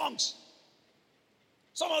speaking in tongues?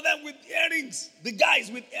 Some of them with earrings, the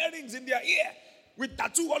guys with earrings in their ear, with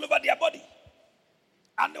tattoo all over their body.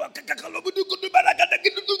 And they were,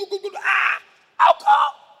 how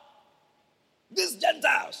come? These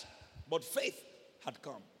Gentiles. But faith had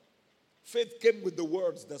come. Faith came with the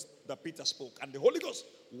words that Peter spoke, and the Holy Ghost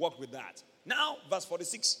worked with that. Now, verse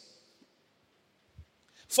 46.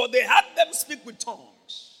 For they had them speak with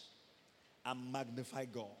tongues and magnify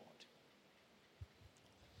God.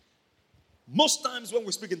 Most times when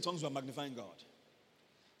we speak in tongues, we are magnifying God.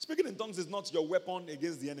 Speaking in tongues is not your weapon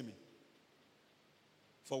against the enemy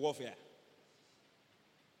for warfare.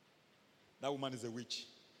 That woman is a witch.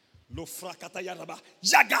 Lo frakata yaraba.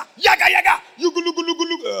 Yaga, yaga, yaga.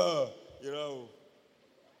 Yugulugulugulug.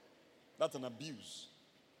 That's an abuse.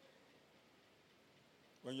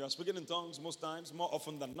 When you are speaking in tongues, most times, more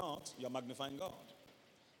often than not, you are magnifying God.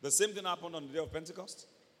 The same thing happened on the day of Pentecost.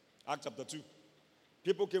 Acts chapter 2.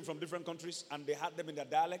 People came from different countries and they had them in their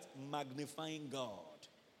dialect, magnifying God.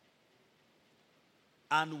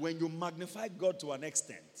 And when you magnify God to an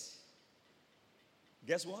extent,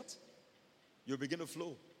 guess what? You begin to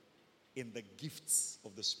flow in the gifts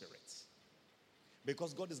of the Spirit.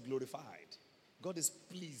 Because God is glorified. God is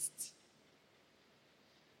pleased.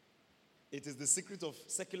 It is the secret of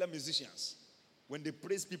secular musicians. When they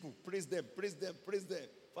praise people, praise them, praise them, praise them.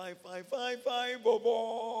 Fine, fine, fine, fine, bo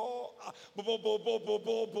bo. Bo bo bo bo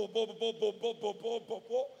bo bo bo bo bo bo bo bo bo bo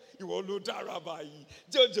bo. You will look darabai.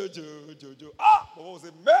 Jo jo jo jo jo. Bo bo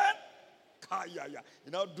say, man. Kaya ya.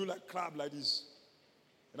 You now do like crab like this.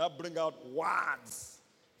 You now bring out words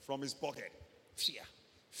from his pocket. Fear,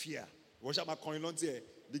 fear.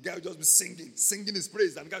 The guy will just be singing his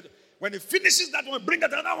praise. And when he finishes that one, bring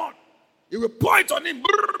out another one. He will point on him.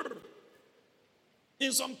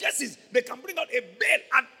 In some cases, they can bring out a bell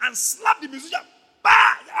and slap the musician.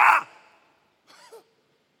 Bah! Yeah!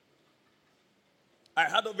 I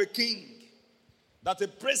heard of a king that a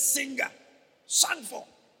praise singer sang for.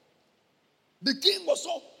 The king was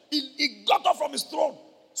he got up from his throne,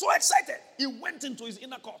 so excited. He went into his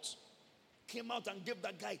inner court, came out and gave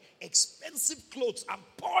that guy expensive clothes and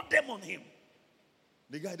poured them on him.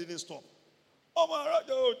 The guy didn't stop. And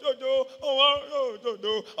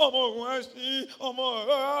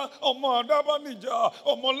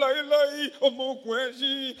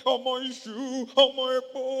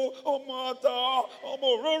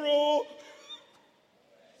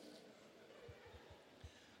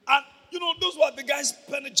those were the guy's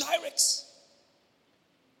panegyrics.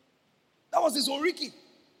 That was his oriki.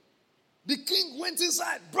 The king went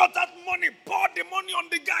inside, brought out money, poured the money on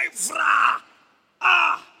the guy.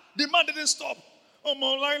 The man didn't stop. Whatever.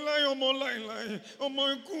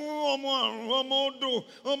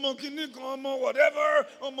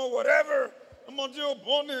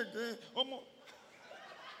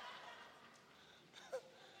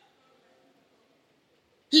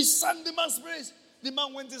 He sang the man's praise. The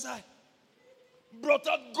man went inside, brought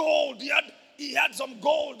out gold. He had some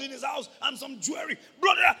gold in his house and some jewelry.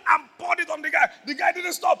 Brought it out and poured it on the guy. The guy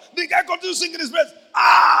didn't stop. The guy continued singing his praise.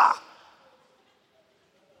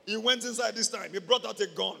 He went inside this time. He brought out a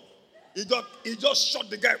gun. He just shot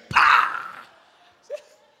the guy.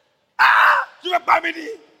 You were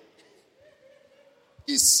family.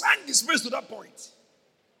 He sang his praise to that point.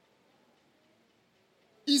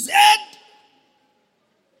 His head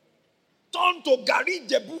turned to Gary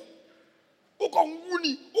Jebu.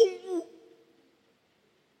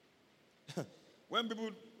 When people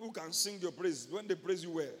who can sing your praise, when they praise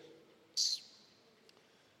you well.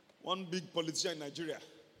 One big politician in Nigeria,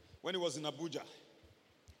 when he was in Abuja,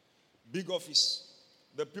 big office,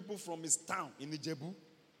 the people from his town in Ijebu,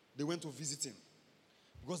 they went to visit him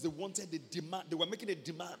because they wanted a demand. They were making a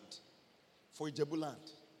demand for Ijebu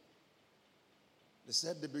land. They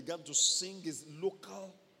said they began to sing his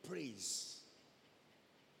local praise.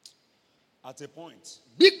 At a point,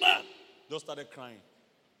 big man just started crying.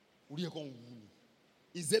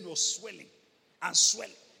 His head was swelling and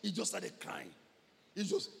swelling. He just started crying. He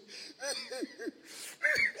just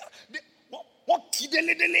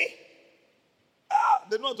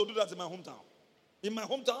they know how to do that in my hometown. In my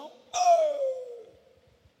hometown,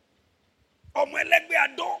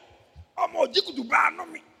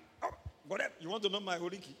 whatever. You want to know my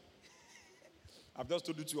horiki? I've just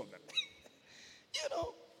told you two of them.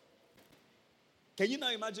 Can you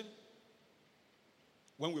now imagine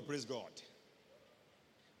when we praise God?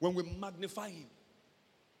 when we magnify him.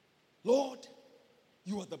 Lord,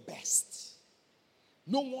 you are the best.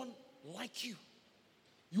 No one like you.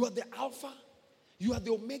 You are the Alpha. You are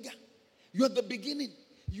the Omega. You are the beginning.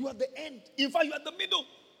 You are the end. In fact, you are the middle.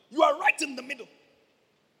 You are right in the middle.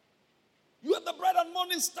 You are the bright and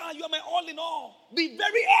morning star. You are my all in all. The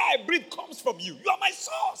very air I breathe comes from you. You are my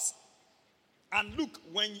source. And look,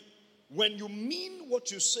 when you mean what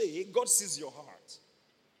you say, God sees your heart.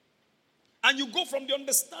 And you go from the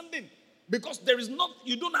understanding, because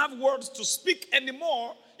you don't have words to speak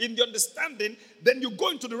anymore in the understanding, then you go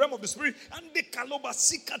into the realm of the spirit. And the kaloba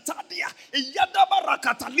sikatadia, iyadaba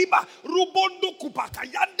rakataliba, rubondo kupaka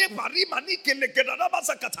yande barima nikele kedadaba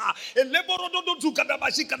sakata, eleborododo tukadaba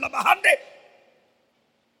shikanaba hande.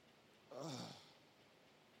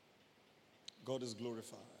 God is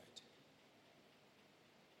glorified.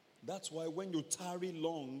 That's why when you tarry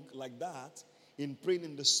long like that in praying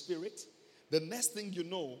in the spirit, the next thing you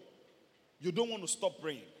know, you don't want to stop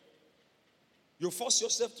praying. You force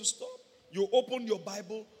yourself to stop. You open your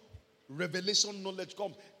Bible, revelation knowledge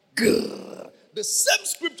comes. Grrr. The same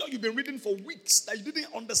scripture you've been reading for weeks that you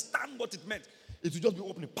didn't understand what it meant, it will just be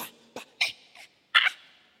opening.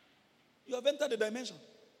 You have entered the dimension.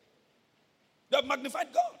 You have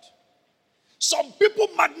magnified God. Some people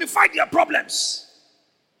magnify their problems.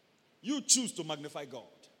 You choose to magnify God.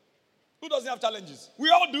 Who doesn't have challenges? We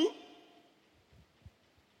all do.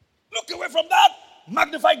 Look away from that.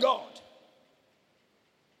 Magnify God.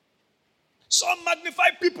 Some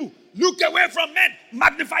magnify people. Look away from men.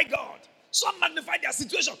 Magnify God. Some magnify their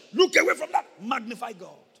situation. Look away from that. Magnify God.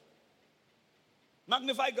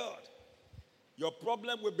 Magnify God. Your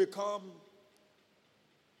problem will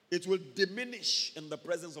it will diminish in the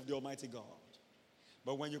presence of the Almighty God.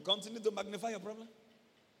 But when you continue to magnify your problem,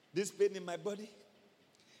 this pain in my body,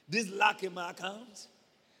 this lack in my account,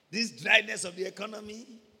 this dryness of the economy,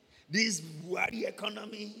 this worry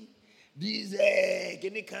economy, this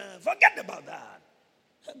forget about that.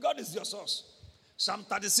 God is your source. Psalm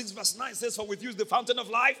 36 verse 9 says, for with you is the fountain of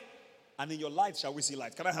life, and in your light shall we see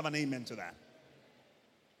light. Can I have an amen to that?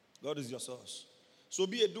 God is your source. So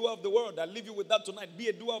be a doer of the word. I'll leave you with that tonight. Be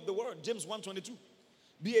a doer of the word. James 1:22.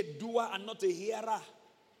 Be a doer and not a hearer.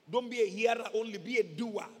 Don't be a hearer only. Be a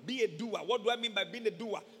doer. Be a doer. What do I mean by being a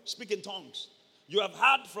doer? Speak in tongues. You have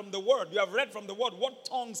heard from the word. You have read from the word what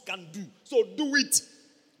tongues can do. So do it.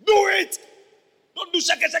 Do it. Don't do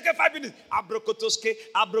shake 5 minutes. Abrokotoske,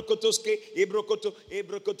 abrokotoske, ebrokoto,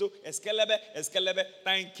 ebrokoto, eskelebe, eskelebe.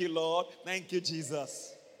 Thank you, Lord. Thank you,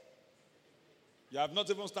 Jesus. You have not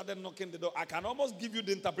even started knocking the door. I can almost give you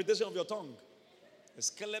the interpretation of your tongue.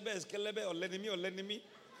 Eskelebe, eskelebe, or lenimi.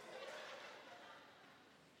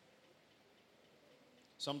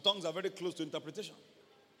 Some tongues are very close to interpretation.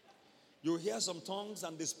 You hear some tongues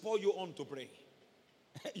and they spur you on to pray.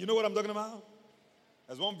 You know what I'm talking about?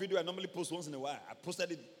 There's one video I normally post once in a while. I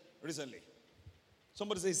posted it recently.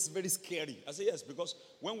 Somebody says it's very scary. I say yes, because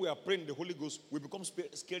when we are praying the Holy Ghost, we become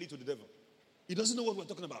scary to the devil. He doesn't know what we're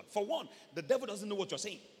talking about. For one, the devil doesn't know what you're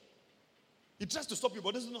saying. He tries to stop you,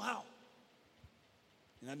 but doesn't know how.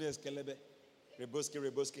 Your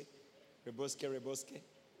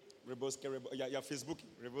Facebook,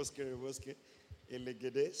 reboske,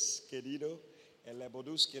 elegedes, querido,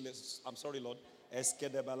 elebodus, I'm sorry, Lord.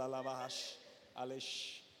 Eskedebalalabahash,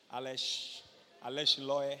 Alesh,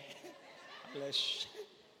 Loe, Alesh.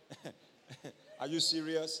 Are you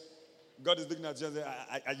serious? God is looking at you and saying,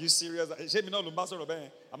 are you serious?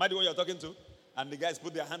 Am I the one you're talking to? And the guys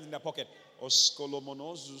put their hands in their pocket.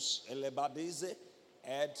 Oskolomonosus, elebadize,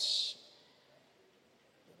 edge,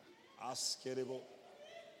 askerebo,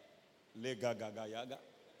 legagagayaga.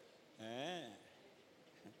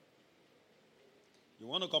 You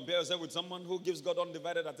want to compare yourself with someone who gives God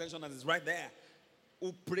undivided attention and is right there,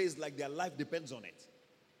 who prays like their life depends on it.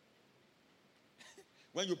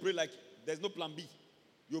 When you pray like there's no plan B,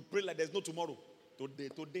 you pray like there's no tomorrow.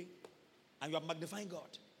 Today. And you are magnifying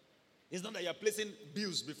God. It's not that you are placing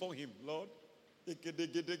bills before Him. Lord. And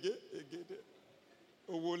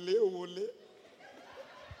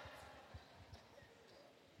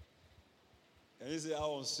you see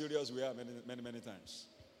how unserious we are many times.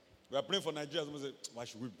 We are praying for Nigeria. Someone say, why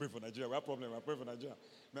should we pray for Nigeria? We have a problem. We are praying for Nigeria.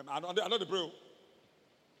 I know the prayer.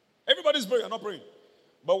 Everybody's praying. I'm not praying.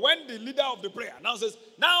 But when the leader of the prayer now says,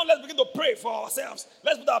 now let's begin to pray for ourselves.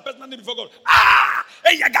 Let's put our personal need before God.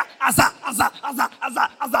 Hey, yaga, aza,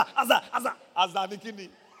 nikini.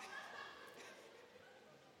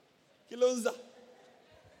 Kilonza.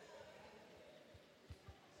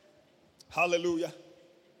 Hallelujah.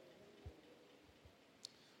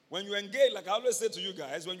 When you engage, like I always say to you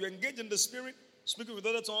guys, when you engage in the spirit, speaking with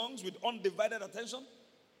other tongues, with undivided attention,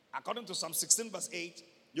 according to Psalm 16 verse 8,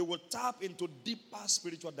 you will tap into deeper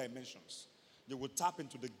spiritual dimensions. You will tap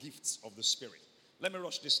into the gifts of the Spirit. Let me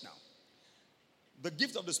rush this now. The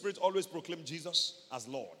gift of the Spirit always proclaim Jesus as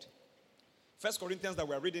Lord. 1 Corinthians that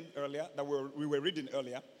we were reading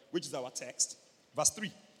earlier, which is our text, verse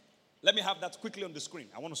 3. Let me have that quickly on the screen.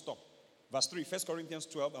 I want to stop. Verse 3, 1 Corinthians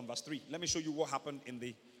 12 and verse 3. Let me show you what happened in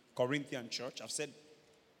the Corinthian church. I've said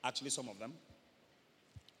actually some of them.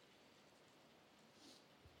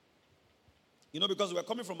 You know, because we're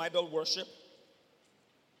coming from idol worship,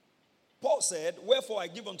 Paul said, wherefore I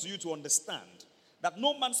give unto you to understand that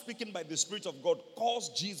no man speaking by the Spirit of God calls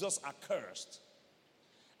Jesus accursed,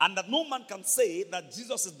 and that no man can say that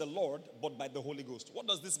Jesus is the Lord but by the Holy Ghost. What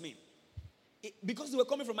does this mean? Because they were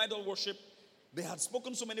coming from idol worship, they had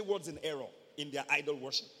spoken so many words in error in their idol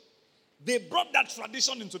worship. They brought that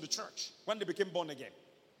tradition into the church when they became born again.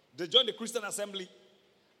 They joined the Christian assembly,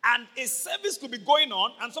 and a service could be going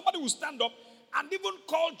on, and somebody would stand up and even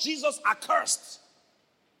call Jesus accursed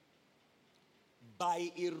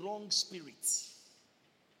by a wrong spirit.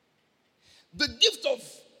 The gift of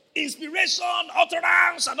inspiration,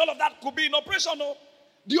 utterance, and all of that could be in operation. Oh.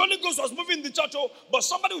 The Holy Ghost was moving in the church, but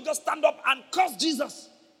somebody would just stand up and curse Jesus.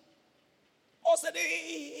 Or said,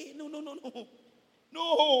 hey, no.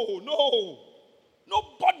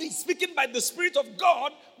 Nobody speaking by the Spirit of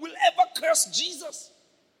God will ever curse Jesus.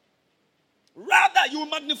 Rather, you will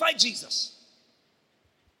magnify Jesus.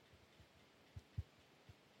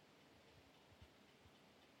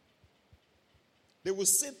 They will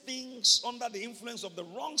say things under the influence of the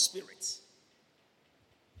wrong spirit.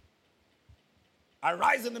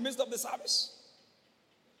 Arise in the midst of the service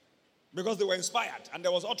because they were inspired and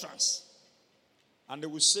there was utterance. And they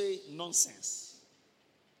will say nonsense.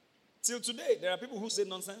 Till today, there are people who say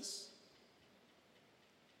nonsense.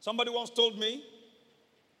 Somebody once told me,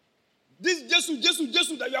 this Jesus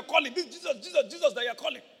that you are calling, this Jesus that you are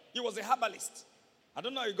calling, he was a herbalist. I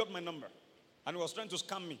don't know how he got my number. And he was trying to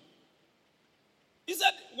scam me. He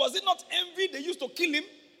said, was it not envy they used to kill him?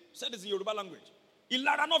 He said it's in Yoruba language. I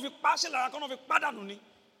said,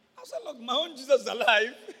 look, my own Jesus is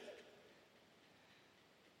alive.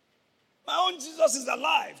 My own Jesus is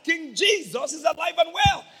alive. King Jesus is alive and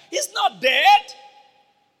well. He's not dead.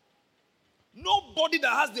 Nobody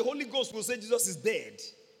that has the Holy Ghost will say Jesus is dead.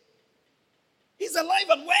 He's alive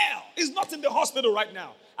and well. He's not in the hospital right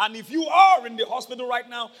now. And if you are in the hospital right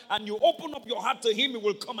now and you open up your heart to him, he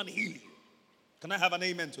will come and heal you. Can I have an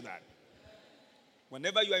amen to that?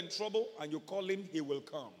 Whenever you are in trouble and you call him, he will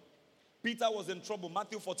come. Peter was in trouble.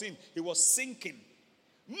 Matthew 14, he was sinking.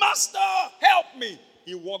 Master, help me.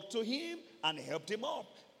 He walked to him and helped him up.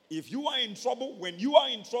 If you are in trouble, when you are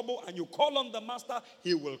in trouble and you call on the master,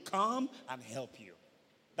 he will come and help you.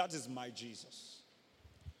 That is my Jesus.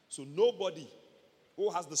 So nobody who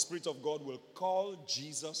has the Spirit of God will call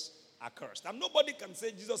Jesus accursed. And nobody can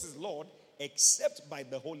say Jesus is Lord except by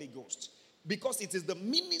the Holy Ghost. Because it is the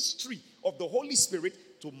ministry of the Holy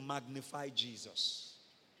Spirit to magnify Jesus.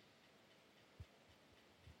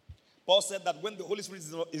 Paul said that when the Holy Spirit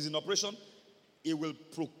is in operation, he will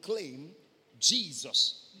proclaim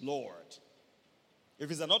Jesus Lord. If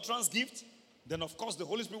it's an utterance gift, then of course the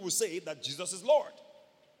Holy Spirit will say that Jesus is Lord.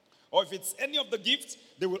 Or if it's any of the gifts,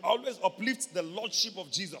 they will always uplift the lordship of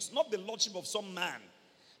Jesus, not the lordship of some man.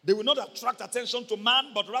 They will not attract attention to man,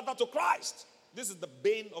 but rather to Christ. This is the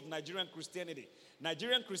bane of Nigerian Christianity.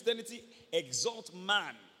 Nigerian Christianity exalts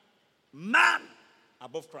man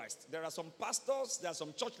above Christ. There are some pastors, there are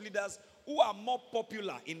some church leaders who are more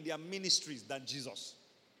popular in their ministries than Jesus.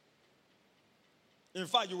 In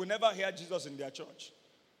fact, you will never hear Jesus in their church.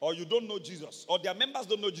 Or you don't know Jesus. Or their members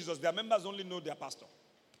don't know Jesus. Their members only know their pastor.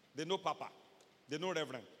 They know Papa. They know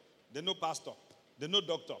Reverend. They know Pastor. They know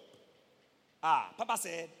Doctor. Papa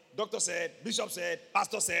said, Doctor said, Bishop said,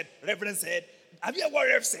 Pastor said, Reverend said. Have you heard what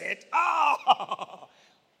Rev said?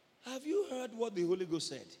 Have you heard what the Holy Ghost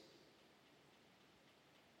said?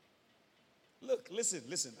 Look,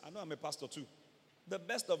 listen. I know I'm a pastor too. The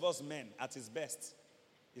best of us men at his best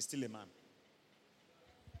is still a man.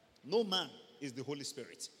 No man is the Holy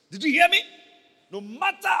Spirit. Did you hear me? No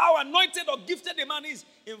matter how anointed or gifted a man is,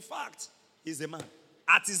 in fact, he's a man.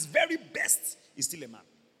 At his very best, he's still a man.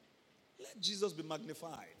 Let Jesus be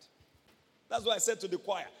magnified. That's why I said to the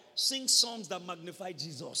choir, sing songs that magnify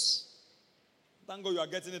Jesus. Thank God you are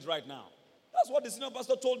getting it right now. That's what the senior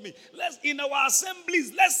pastor told me. In our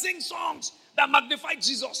assemblies, let's sing songs that magnify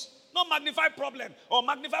Jesus. Not magnify problem or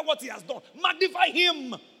magnify what he has done. Magnify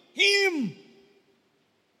him. Him.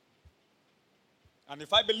 And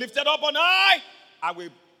if I be lifted up on high, I will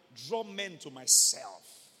draw men to myself.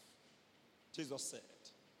 Jesus said.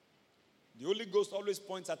 The Holy Ghost always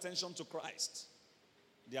points attention to Christ,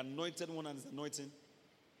 the anointed one and his anointing,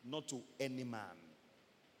 not to any man.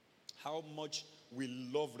 How much we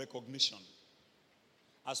love recognition.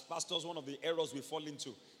 As pastors, one of the errors we fall into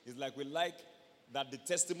is like we like that the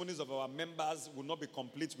testimonies of our members will not be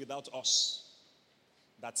complete without us.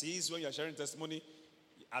 That is, when you're sharing testimony,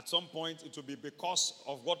 at some point it will be because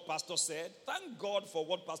of what pastor said. Thank God for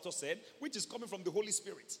what pastor said, which is coming from the Holy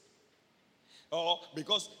Spirit. Or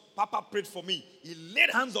because Papa prayed for me, he laid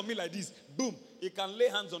hands on me like this. Boom, he can lay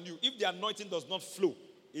hands on you. If the anointing does not flow,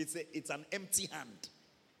 it's an empty hand.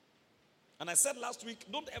 And I said last week,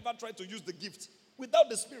 don't ever try to use the gift without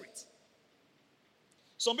the Spirit.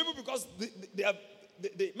 Some people, because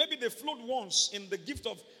maybe they flowed once in the gift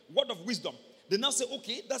of word of wisdom, they now say,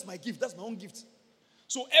 okay, that's my gift, that's my own gift.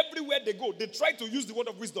 So everywhere they go, they try to use the word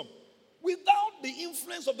of wisdom without the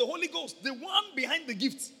influence of the Holy Ghost, the one behind the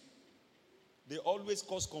gift. They always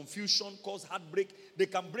cause confusion, cause heartbreak. They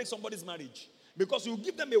can break somebody's marriage. Because you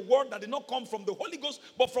give them a word that did not come from the Holy Ghost,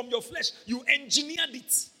 but from your flesh. You engineered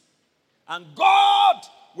it. And God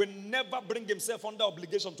will never bring himself under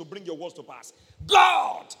obligation to bring your words to pass.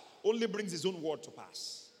 God only brings his own word to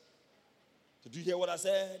pass. Did you hear what I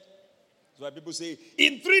said? That's why people say,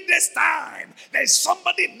 in 3 days' time, there's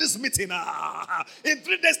somebody in this meeting. In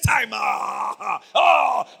 3 days' time,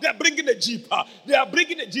 they're bringing a jeep. They are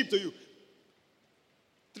bringing a jeep to you.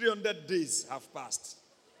 300 days have passed.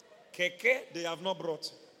 Keke, they have not brought.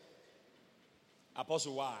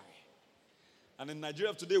 Apostle, why? And in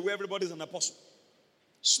Nigeria today, where everybody is an apostle.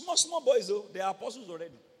 Small boys, though, they are apostles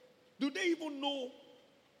already. Do they even know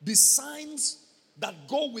the signs that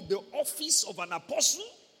go with the office of an apostle?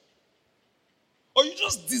 Or you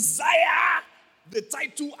just desire the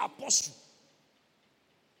title apostle?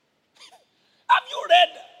 Have you read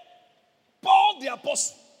Paul the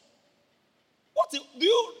apostle? Do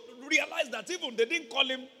you realize that even they didn't call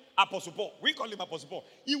him Apostle Paul? We call him Apostle Paul.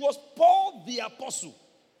 He was Paul the apostle.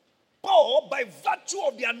 Paul, by virtue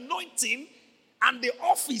of the anointing and the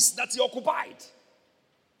office that he occupied.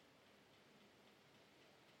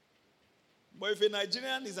 But if a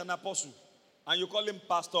Nigerian is an apostle and you call him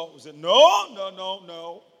pastor, you say,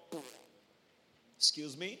 no.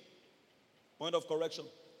 Excuse me. Point of correction.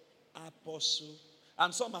 Apostle.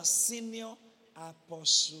 And some are senior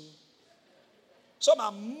apostle. Some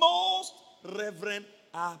are most reverend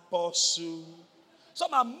apostle.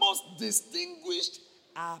 Some are most distinguished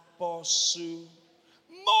apostle.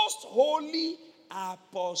 Most holy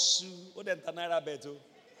apostle.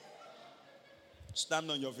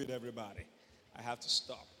 Stand on your feet, everybody. I have to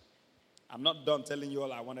stop. I'm not done telling you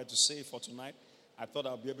all I wanted to say for tonight. I thought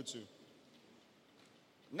I'll be able to.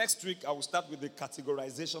 Next week, I will start with the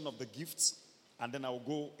categorization of the gifts, and then I will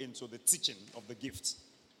go into the teaching of the gifts.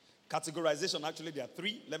 Categorization, actually, there are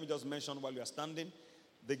 3. Let me just mention while you are standing.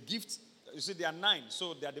 The gifts, you see, there are 9,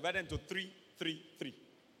 so they are divided into 3, 3, 3.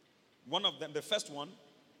 One of them, the first one,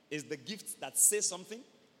 is the gifts that say something.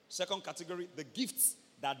 Second category, the gifts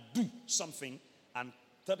that do something. And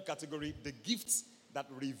third category, the gifts that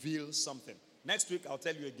reveal something. Next week, I'll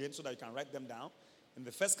tell you again so that you can write them down. In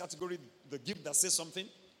the first category, the gift that says something,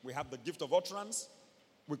 we have the gift of utterance.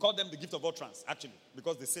 We call them the gift of utterance, actually,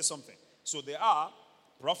 because they say something. So they are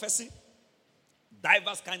prophecy,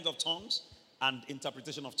 diverse kinds of tongues, and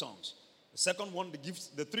interpretation of tongues. The second one,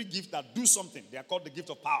 the 3 gifts that do something, they are called the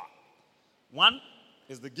gift of power. 1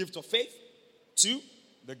 is the gift of faith. 2,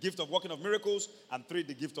 the gift of working of miracles. And 3,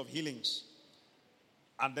 the gift of healings.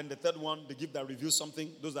 And then the third one, the gift that reveals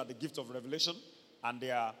something. Those are the gift of revelation. And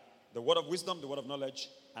they are the word of wisdom, the word of knowledge,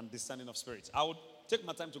 and discerning of spirits. I would take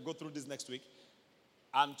my time to go through this next week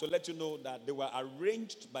and to let you know that they were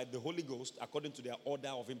arranged by the Holy Ghost according to their order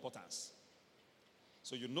of importance.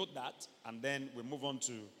 So you note that, and then we move on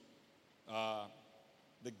to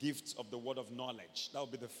the gifts of the word of knowledge. That will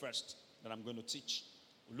be the first that I'm going to teach.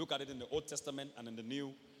 We'll look at it in the Old Testament and in the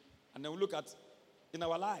New, and then we'll look at in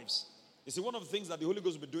our lives. You see, one of the things that the Holy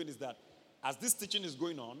Ghost will be doing is that as this teaching is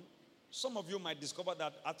going on, some of you might discover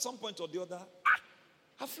that at some point or the other,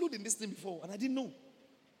 I've flowed in this thing before and I didn't know.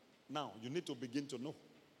 Now, you need to begin to know.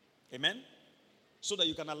 Amen? So that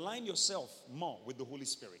you can align yourself more with the Holy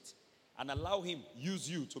Spirit and allow him use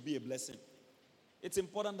you to be a blessing. It's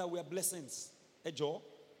important that we are blessings. Hey, Joe,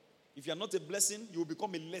 if you are not a blessing, you will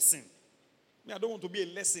become a lesson. I don't want to be a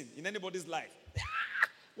lesson in anybody's life.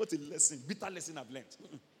 What a lesson. Bitter lesson I've learned.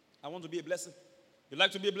 I want to be a blessing. You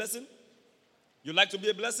like to be a blessing? You like to be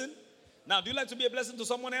a blessing? Now, do you like to be a blessing to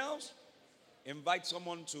someone else? Invite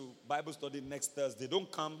someone to Bible study next Thursday. Don't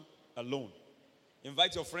come alone.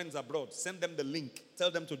 Invite your friends abroad. Send them the link.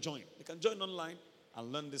 Tell them to join. They can join online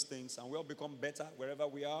and learn these things, and we'll become better wherever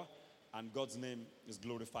we are. and God's name is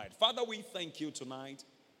glorified. Father, we thank you tonight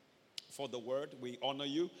for the word. We honor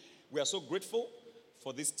you. We are so grateful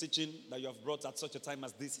for this teaching that you have brought at such a time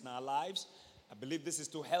as this in our lives. I believe this is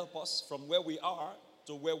to help us from where we are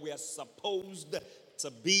to where we are supposed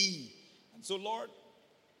to be. And so, Lord,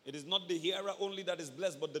 it is not the hearer only that is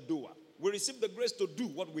blessed, but the doer. We receive the grace to do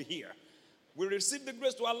what we hear. We receive the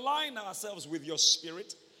grace to align ourselves with your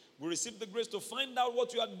spirit. We receive the grace to find out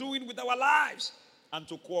what you are doing with our lives and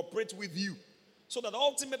to cooperate with you, so that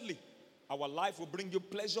ultimately our life will bring you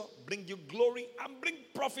pleasure, bring you glory, and bring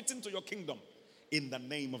profit into your kingdom. In the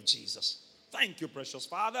name of Jesus. Thank you, precious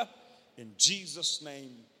Father. In Jesus'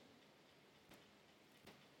 name.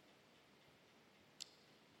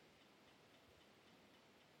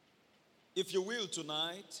 If you will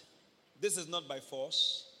tonight, this is not by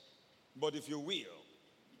force, but if you will,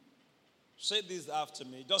 say this after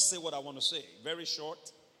me. Just say what I want to say. Very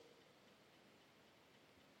short.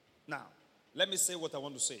 Now, let me say what I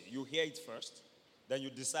want to say. You hear it first, then you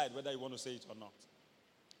decide whether you want to say it or not.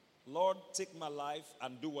 Lord, take my life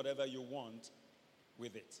and do whatever you want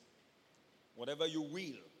with it. Whatever you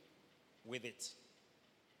will with it.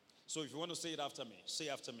 So if you want to say it after me, say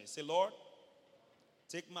after me. Say, Lord,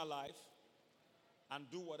 take my life and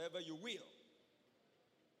do whatever you will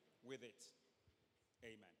with it.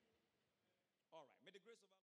 Amen.